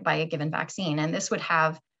manifest by a given vaccine. And this would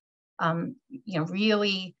have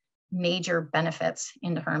really major benefits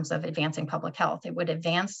in terms of advancing public health. It would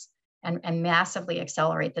advance and massively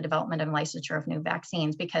accelerate the development and licensure of new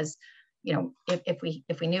vaccines, because if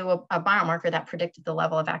we knew a biomarker that predicted the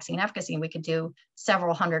level of vaccine efficacy, we could do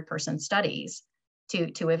several 100-person studies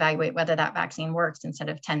to evaluate whether that vaccine works instead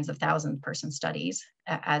of tens of thousand-person studies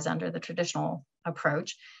as under the traditional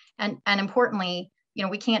approach. And importantly,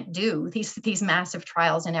 we can't do these massive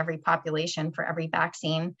trials in every population for every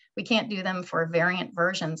vaccine. We can't do them for variant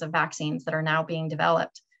versions of vaccines that are now being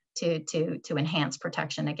developed to enhance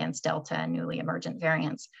protection against Delta and newly emergent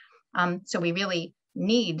variants. So we really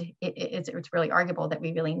need, it's really arguable that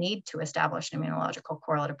we really need to establish an immunological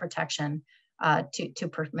correlate of protection to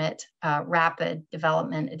permit rapid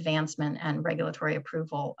development, advancement, and regulatory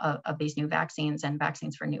approval of these new vaccines and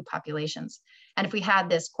vaccines for new populations. And if we had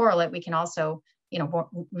this correlate, we can also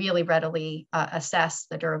really readily assess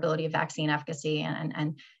the durability of vaccine efficacy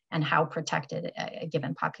and how protected a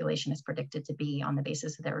given population is predicted to be on the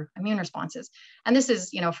basis of their immune responses. And this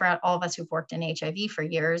is, for all of us who've worked in HIV for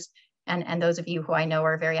years, and those of you who I know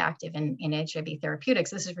are very active in HIV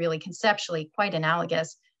therapeutics, this is really conceptually quite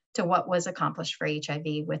analogous to what was accomplished for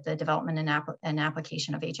HIV with the development and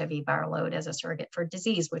application of HIV viral load as a surrogate for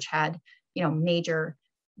disease, which had, major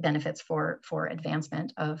benefits for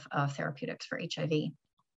advancement of therapeutics for HIV.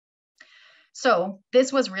 So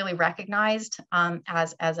this was really recognized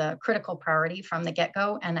as a critical priority from the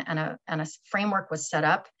get-go, and a framework was set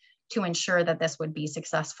up to ensure that this would be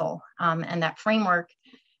successful. And that framework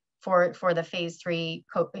for the phase 3,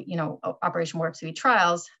 Operation Warp Speed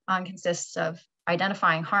trials consists of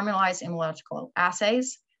identifying harmonized immunological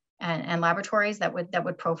assays and laboratories that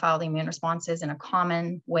would profile the immune responses in a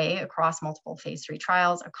common way across multiple phase 3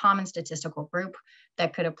 trials, a common statistical group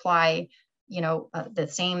that could apply the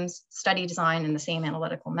same study design and the same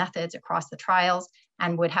analytical methods across the trials,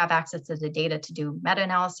 and would have access to the data to do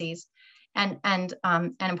meta-analyses. And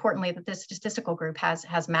importantly, that this statistical group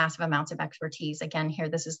has massive amounts of expertise. Again, here,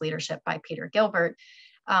 this is leadership by Peter Gilbert,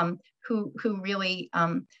 who really,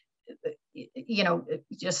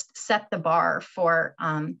 just set the bar for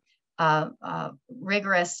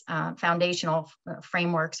rigorous foundational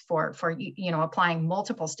frameworks for applying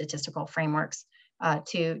multiple statistical frameworks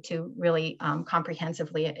to really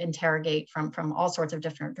comprehensively interrogate from all sorts of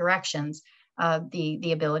different directions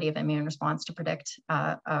the ability of immune response to predict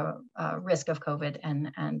risk of COVID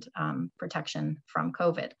and protection from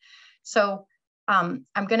COVID. So I'm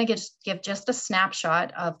going to give just a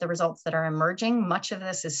snapshot of the results that are emerging. Much of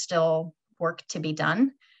this is still work to be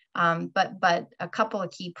done, but a couple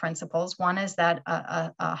of key principles. One is that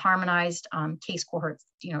a harmonized case cohort,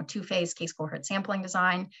 two-phase case cohort sampling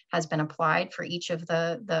design has been applied for each of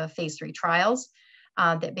the phase 3 trials.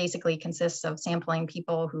 That basically consists of sampling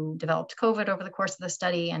people who developed COVID over the course of the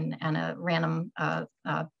study and a random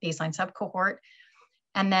baseline subcohort.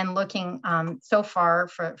 And then looking so far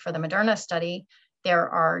for the Moderna study, there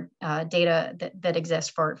are data that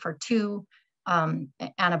exist for 2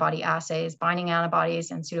 antibody assays, binding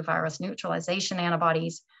antibodies and pseudovirus neutralization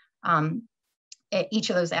antibodies. Each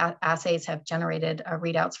of those assays have generated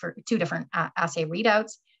readouts for 2 different assay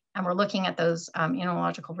readouts. And we're looking at those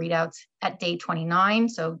immunological readouts at day 29,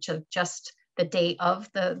 so just the day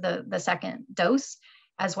of the second dose,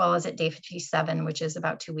 as well as at day 57, which is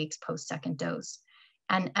about 2 weeks post second dose.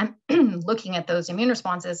 And looking at those immune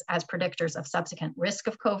responses as predictors of subsequent risk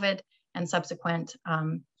of COVID and subsequent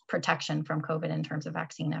protection from COVID in terms of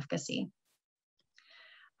vaccine efficacy.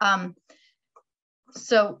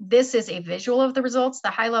 So this is a visual of the results.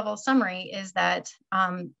 The high level summary is that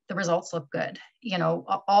the results look good.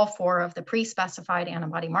 All 4 of the pre-specified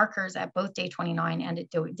antibody markers at both day 29 and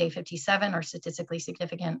at day 57 are statistically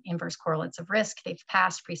significant inverse correlates of risk. They've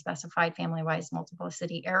passed pre-specified family-wise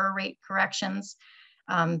multiplicity error rate corrections.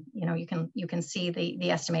 You can see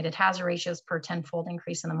the estimated hazard ratios per 10-fold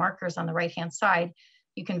increase in the markers on the right-hand side.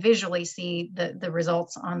 You can visually see the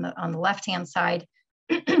results on the left-hand side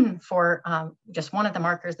for just one of the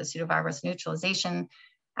markers, the pseudovirus neutralization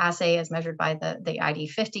assay as measured by the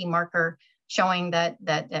ID50 marker, showing that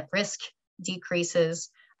risk decreases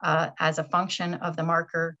as a function of the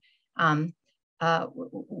marker.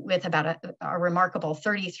 with about a remarkable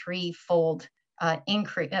 33-fold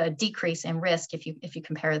decrease in risk if you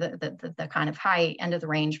compare the kind of high end of the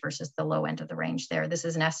range versus the low end of the range there. This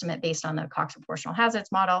is an estimate based on the Cox proportional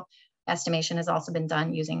hazards model. Estimation has also been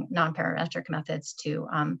done using non-parametric methods to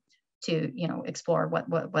explore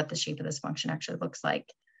what the shape of this function actually looks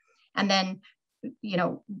like. And then,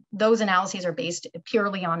 those analyses are based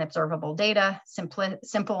purely on observable data,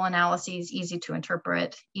 simple analyses, easy to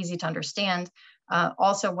interpret, easy to understand.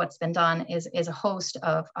 Also, what's been done is a host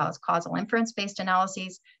of causal inference-based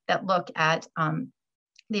analyses that look at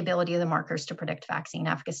the ability of the markers to predict vaccine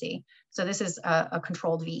efficacy. So this is a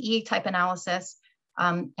controlled VE type analysis.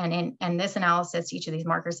 And in this analysis, each of these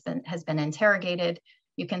markers has been interrogated.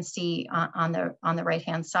 You can see on the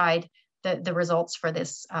right-hand side the results for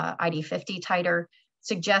this ID50 titer,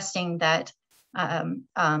 suggesting that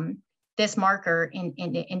this marker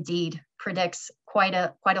indeed predicts quite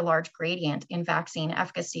a large gradient in vaccine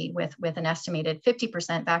efficacy, with an estimated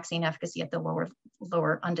 50% vaccine efficacy at the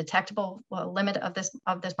lower undetectable limit of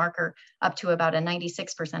this marker, up to about a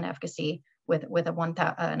 96% efficacy with an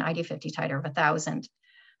ID50 titer of 1,000.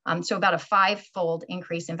 So about a 5-fold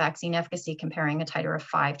increase in vaccine efficacy, comparing a titer of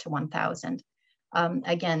 5 to 1,000.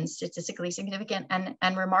 Again, statistically significant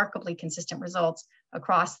and remarkably consistent results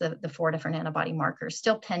across the 4 different antibody markers.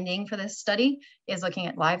 Still pending for this study is looking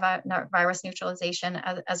at live virus neutralization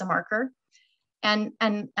as a marker. And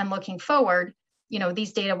looking forward,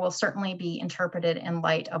 these data will certainly be interpreted in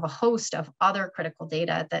light of a host of other critical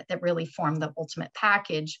data that really form the ultimate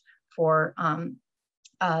package for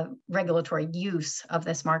regulatory use of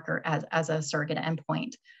this marker as a surrogate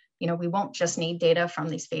endpoint. We won't just need data from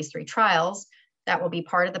these phase 3 trials. That will be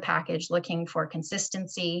part of the package, looking for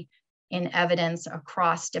consistency in evidence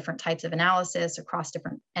across different types of analysis, across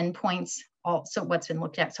different endpoints. Also, what's been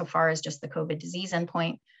looked at so far is just the COVID disease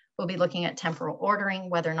endpoint. We'll be looking at temporal ordering,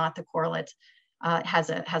 whether or not the correlate has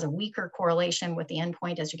a weaker correlation with the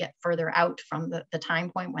endpoint as you get further out from the time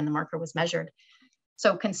point when the marker was measured.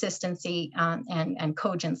 So consistency and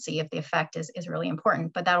cogency of the effect is really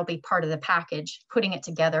important, but that'll be part of the package, putting it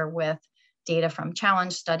together with data from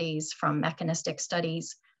challenge studies, from mechanistic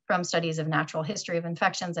studies, from studies of natural history of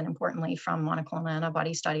infections, and importantly, from monoclonal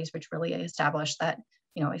antibody studies, which really establish that,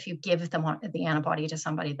 if you give the antibody to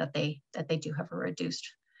somebody, that they do have a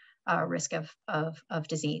reduced risk of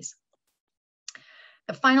disease.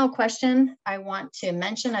 The final question I want to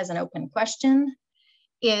mention as an open question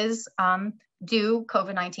is, do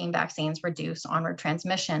COVID-19 vaccines reduce onward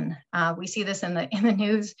transmission? We see this in the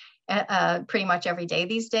news pretty much every day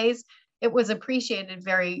these days. It was appreciated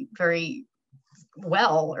very, very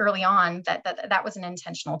well early on that was an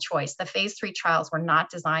intentional choice. The phase 3 trials were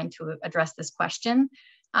not designed to address this question.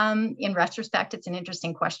 In retrospect, it's an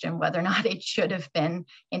interesting question whether or not it should have been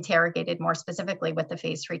interrogated more specifically with the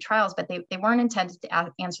phase 3 trials, but they weren't intended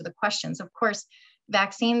to answer the questions. Of course,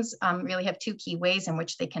 vaccines really have 2 key ways in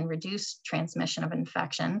which they can reduce transmission of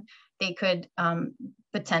infection. They could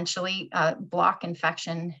potentially block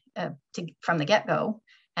infection from the get-go,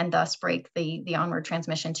 and thus break the onward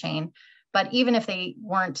transmission chain. But even if they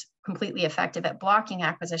weren't completely effective at blocking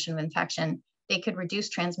acquisition of infection, they could reduce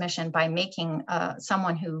transmission by making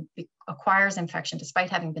someone who acquires infection despite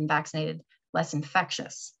having been vaccinated less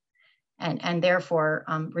infectious, and therefore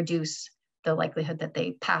reduce the likelihood that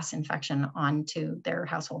they pass infection on to their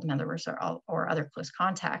household members or other close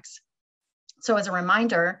contacts. So as a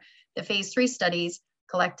reminder, the phase 3 studies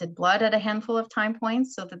collected blood at a handful of time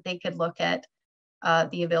points so that they could look at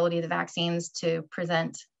the ability of the vaccines to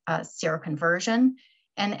present seroconversion.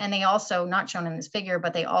 And they also, not shown in this figure,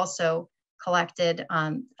 but they also collected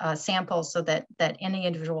samples so that any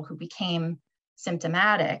individual who became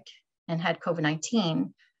symptomatic and had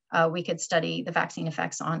COVID-19, we could study the vaccine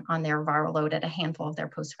effects on their viral load at a handful of their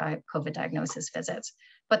post-COVID diagnosis visits.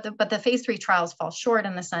 But the phase 3 trials fall short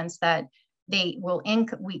in the sense that they will,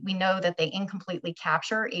 we know that they incompletely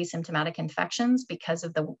capture asymptomatic infections because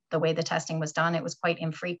of the way the testing was done. It was quite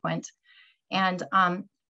infrequent. And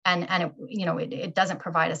it doesn't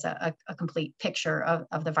provide us a complete picture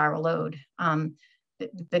of the viral load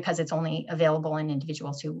because it's only available in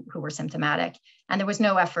individuals who were symptomatic. And there was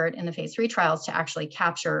no effort in the phase 3 trials to actually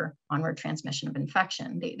capture onward transmission of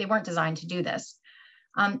infection. They weren't designed to do this.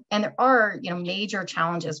 And there are major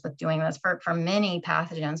challenges with doing this for many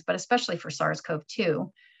pathogens, but especially for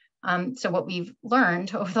SARS-CoV-2. So what we've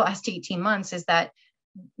learned over the last 18 months is that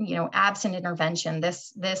absent intervention,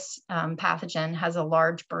 this pathogen has a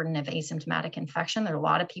large burden of asymptomatic infection. There are a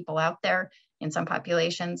lot of people out there. In some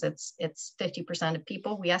populations, it's 50% of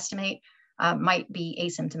people, we estimate, might be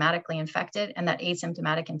asymptomatically infected, and that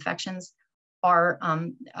asymptomatic infections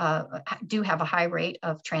do have a high rate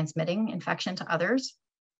of transmitting infection to others.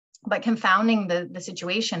 But confounding the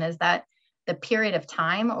situation is that the period of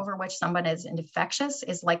time over which someone is infectious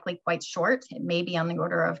is likely quite short. It may be on the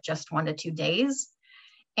order of just 1 to 2 days.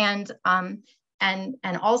 And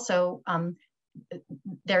also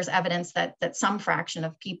there's evidence that some fraction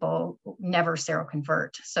of people never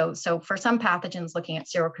seroconvert. So for some pathogens, looking at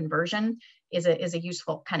seroconversion is a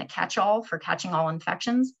useful kind of catch-all for catching all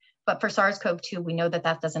infections. But for SARS-CoV-2, we know that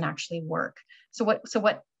that doesn't actually work. So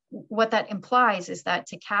what that implies is that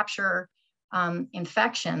to capture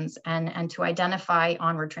infections and to identify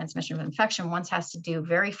onward transmission of infection, one has to do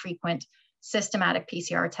very frequent systematic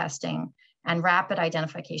PCR testing and rapid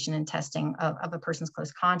identification and testing of a person's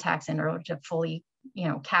close contacts in order to fully,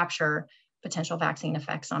 capture potential vaccine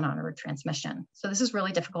effects on onward transmission. So this is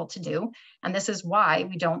really difficult to do. And this is why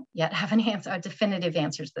we don't yet have a definitive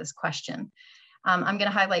answer to this question. I'm going to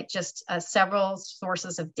highlight just several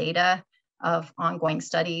sources of data of ongoing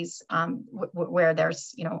studies where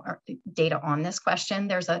there's data on this question.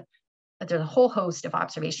 There's a whole host of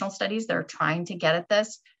observational studies that are trying to get at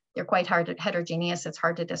this. They're quite heterogeneous. It's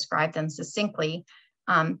hard to describe them succinctly.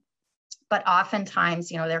 But oftentimes,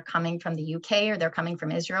 they're coming from the UK or they're coming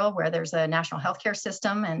from Israel, where there's a national healthcare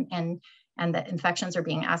system and the infections are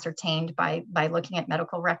being ascertained by looking at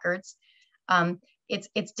medical records.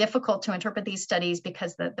 It's difficult to interpret these studies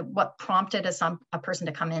because what prompted a person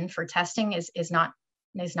to come in for testing is not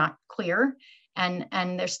clear,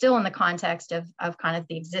 and they're still in the context of kind of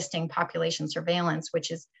the existing population surveillance,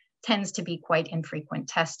 which tends to be quite infrequent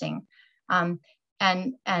testing,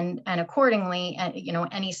 and accordingly,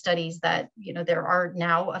 any studies that there are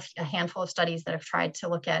now a handful of studies that have tried to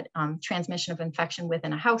look at transmission of infection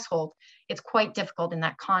within a household. It's quite difficult in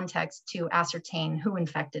that context to ascertain who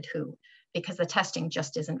infected who, because the testing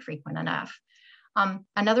just isn't frequent enough.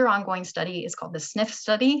 Another ongoing study is called the SNIF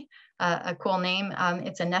study, a cool name.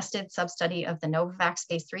 It's a nested sub-study of the Novavax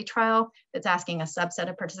phase 3 trial that's asking a subset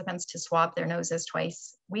of participants to swab their noses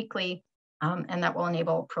twice weekly, and that will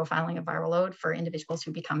enable profiling of viral load for individuals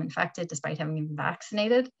who become infected despite having been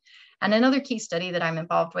vaccinated. And another key study that I'm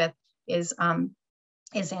involved with is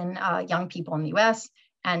in young people in the US.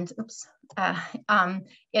 And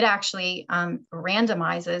it actually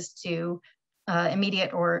randomizes to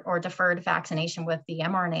immediate or deferred vaccination with the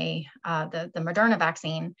mRNA, the Moderna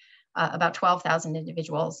vaccine, about 12,000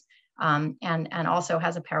 individuals, and also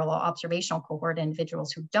has a parallel observational cohort of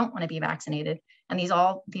individuals who don't want to be vaccinated. And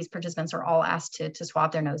these participants are all asked to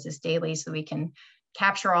swab their noses daily so we can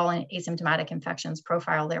capture all asymptomatic infections,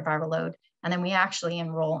 profile their viral load, and then we actually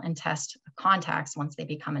enroll and test contacts once they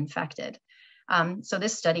become infected. So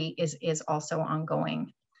this study is also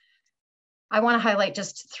ongoing. I want to highlight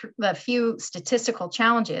just a few statistical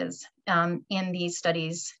challenges in these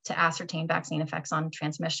studies to ascertain vaccine effects on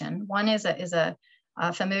transmission. One is a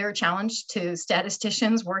familiar challenge to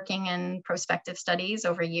statisticians working in prospective studies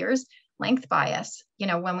over years: length bias.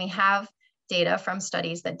 When we have data from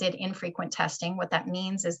studies that did infrequent testing, what that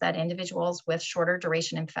means is that individuals with shorter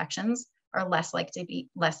duration infections are less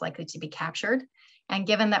likely to be captured. And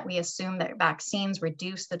given that we assume that vaccines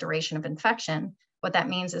reduce the duration of infection, what that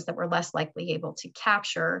means is that we're less likely able to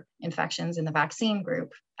capture infections in the vaccine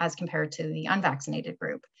group as compared to the unvaccinated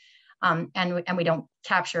group. And we don't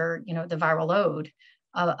capture, the viral load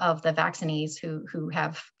of the vaccinees who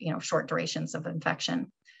have, short durations of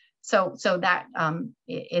infection. So that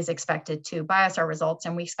is expected to bias our results,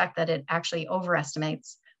 and we expect that it actually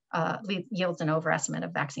yields an overestimate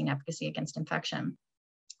of vaccine efficacy against infection.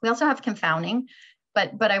 We also have confounding,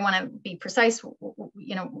 but I want to be precise.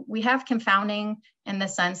 We have confounding in the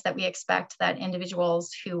sense that we expect that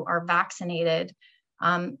individuals who are vaccinated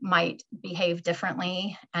might behave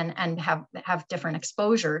differently and have different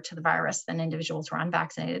exposure to the virus than individuals who are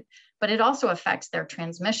unvaccinated. But it also affects their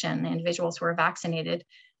transmission. Individuals who are vaccinated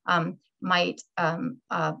might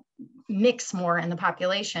mix more in the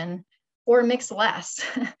population or mix less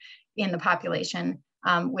in the population,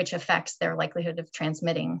 which affects their likelihood of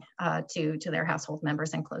transmitting to their household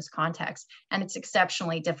members and close contacts. And it's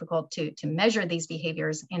exceptionally difficult to measure these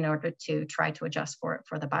behaviors in order to try to adjust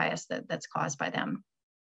for the bias that's caused by them.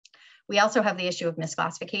 We also have the issue of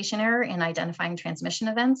misclassification error in identifying transmission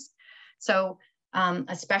events. So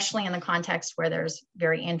especially in the context where there's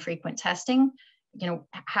very infrequent testing,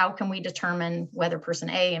 how can we determine whether person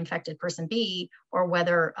A infected person B, or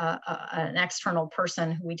whether an external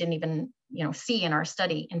person who we didn't even see in our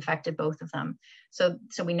study infected both of them? So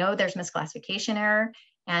we know there's misclassification error,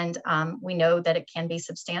 and we know that it can be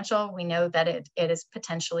substantial. We know that it is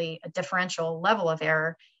potentially a differential level of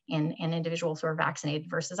error in individuals who are vaccinated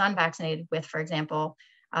versus unvaccinated with, for example,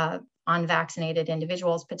 unvaccinated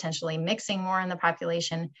individuals, potentially mixing more in the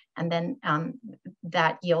population, and then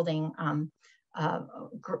that yielding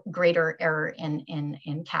greater error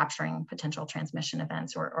in capturing potential transmission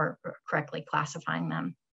events or correctly classifying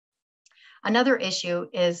them. Another issue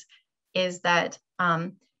is that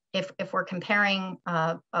if we're comparing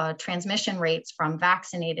transmission rates from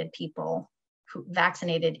vaccinated people,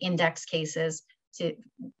 vaccinated index cases to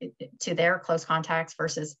their close contacts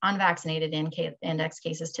versus unvaccinated index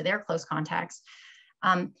cases to their close contacts,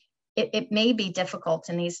 it may be difficult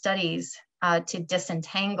in these studies to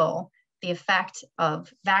disentangle the effect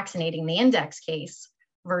of vaccinating the index case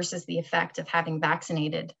versus the effect of having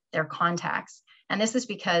vaccinated their contacts. And this is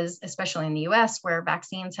because, especially in the US, where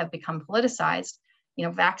vaccines have become politicized,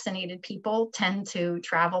 vaccinated people tend to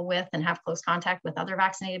travel with and have close contact with other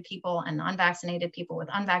vaccinated people, and unvaccinated people with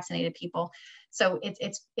unvaccinated people. So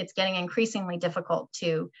it's getting increasingly difficult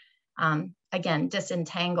to, again,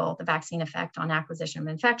 disentangle the vaccine effect on acquisition of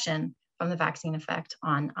infection from the vaccine effect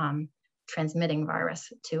on transmitting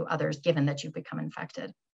virus to others, given that you've become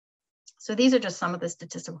infected. So these are just some of the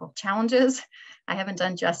statistical challenges. I haven't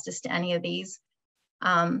done justice to any of these.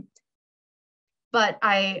 But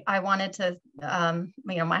I wanted to,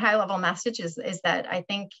 my high level message is that I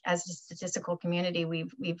think as a statistical community,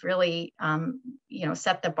 we've really,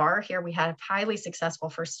 set the bar here. We had highly successful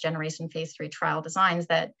first generation phase 3 trial designs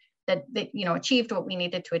that achieved what we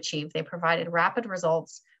needed to achieve. They provided rapid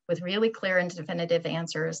results with really clear and definitive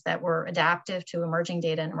answers that were adaptive to emerging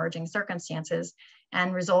data and emerging circumstances,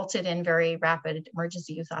 and resulted in very rapid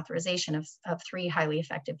emergency use authorization of 3 highly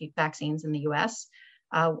effective vaccines in the US.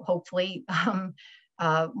 Hopefully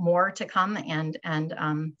more to come,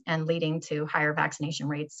 and leading to higher vaccination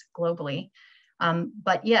rates globally.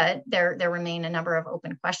 But yet there remain a number of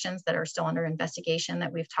open questions that are still under investigation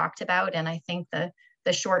that we've talked about. And I think the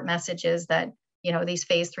short message is that these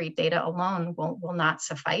phase 3 data alone will not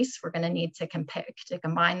suffice. We're going to need to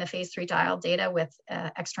combine the phase 3 trial data with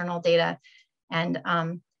external data, and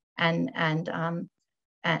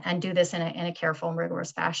do this in a careful and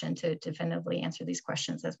rigorous fashion to definitively answer these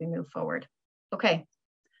questions as we move forward. Okay,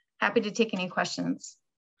 happy to take any questions.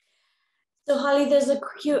 So Holly, there's a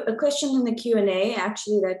question in the Q&A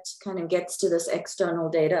actually that kind of gets to this external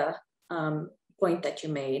data point that you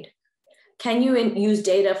made. Can you use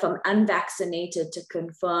data from unvaccinated to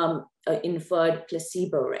confirm an inferred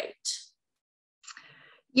placebo rate?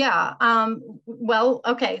 Yeah, well,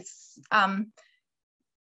 okay.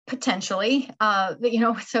 Potentially,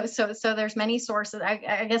 so there's many sources.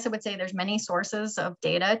 I guess I would say there's many sources of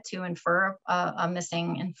data to infer a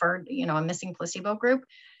missing placebo group.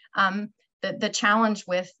 The challenge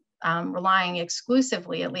with relying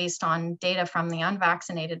exclusively, at least, on data from the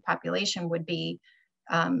unvaccinated population would be,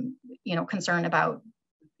 concern about,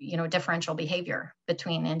 differential behavior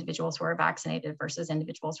between individuals who are vaccinated versus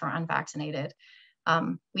individuals who are unvaccinated.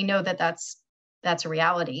 We know that that's a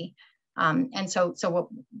reality. And so what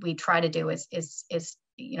we try to do is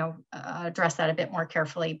address that a bit more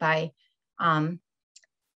carefully by,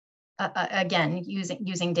 again,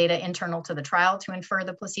 using data internal to the trial to infer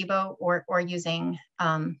the placebo, or using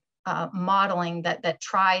modeling that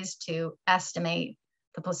tries to estimate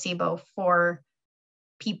the placebo for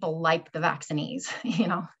people like the vaccinees,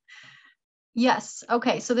 Yes,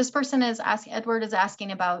 okay, so this person is asking, Edward is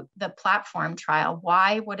asking about the platform trial.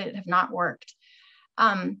 Why would it have not worked?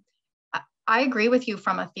 I agree with you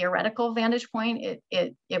from a theoretical vantage point.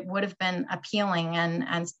 It would have been appealing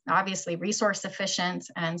and obviously resource efficient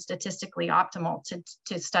and statistically optimal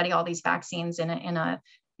to study all these vaccines in a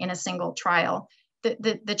single trial.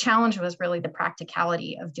 The challenge was really the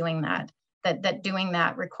practicality of doing that. That doing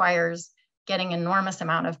that requires getting enormous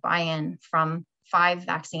amount of buy-in from 5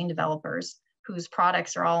 vaccine developers whose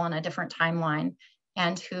products are all on a different timeline,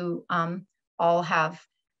 and who all have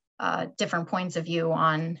different points of view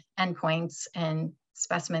on endpoints and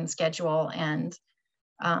specimen schedule and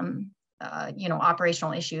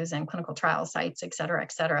operational issues and clinical trial sites, et cetera,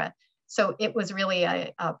 et cetera. So it was really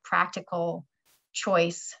a practical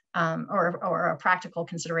choice or a practical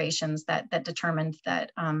considerations that determined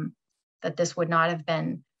that that this would not have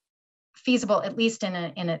been feasible, at least in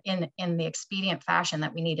the expedient fashion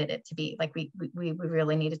that we needed it to be. Like we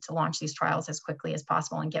really needed to launch these trials as quickly as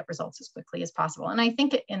possible and get results as quickly as possible. And I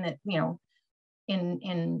think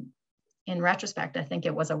in retrospect, I think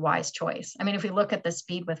it was a wise choice. I mean, if we look at the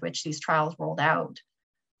speed with which these trials rolled out,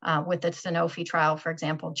 with the Sanofi trial, for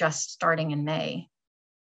example, just starting in May,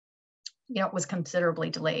 it was considerably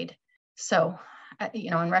delayed. So,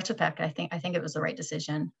 in retrospect, I think it was the right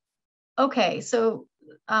decision. Okay, so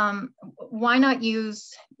why not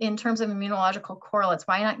use, in terms of immunological correlates,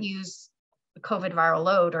 why not use COVID viral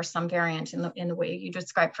load or some variant in the way you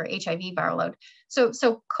described for HIV viral load. So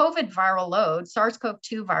COVID viral load,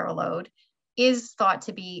 SARS-CoV-2 viral load, is thought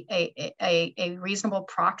to be a reasonable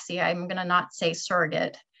proxy. I'm going to not say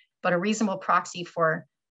surrogate, but a reasonable proxy for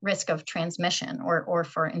risk of transmission or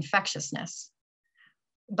for infectiousness.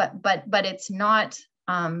 But it's not,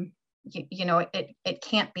 it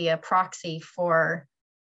can't be a proxy for,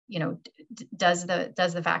 does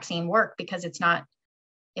the vaccine work, because it's not,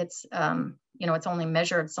 it's only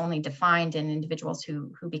measured, it's only defined in individuals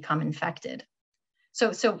who become infected. So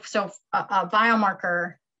a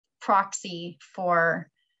biomarker proxy for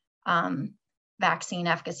vaccine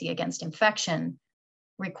efficacy against infection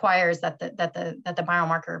requires that the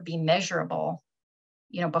biomarker be measurable,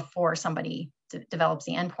 before somebody develops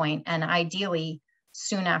the endpoint, and ideally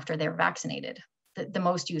soon after they're vaccinated. The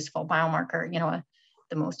most useful biomarker,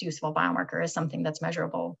 the most useful biomarker is something that's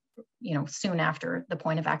measurable, soon after the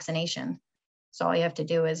point of vaccination. So all you have to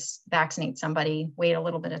do is vaccinate somebody, wait a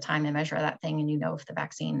little bit of time and measure that thing, and if the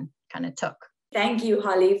vaccine kind of took. Thank you,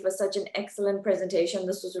 Holly, for such an excellent presentation.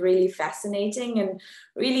 This was really fascinating and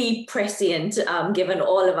really prescient, given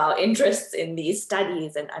all of our interests in these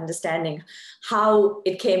studies and understanding how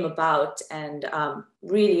it came about, and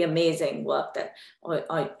really amazing work that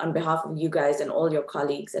on behalf of you guys and all your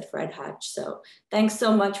colleagues at Fred Hutch. So thanks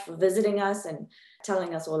so much for visiting us and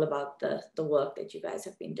telling us all about the work that you guys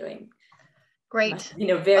have been doing. Great.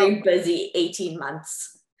 Very busy 18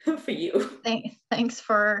 months for you.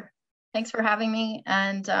 Thanks for having me,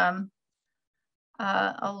 and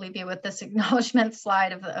I'll leave you with this acknowledgement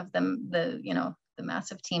slide of the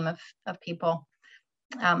massive team of people.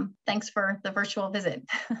 Thanks for the virtual visit.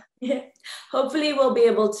 Yeah. Hopefully we'll be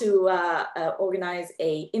able to organize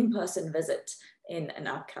a in-person visit in an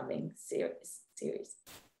upcoming series.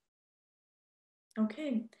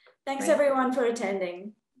 Okay, thanks everyone for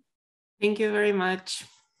attending. Thank you very much.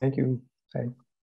 Thank you. Bye.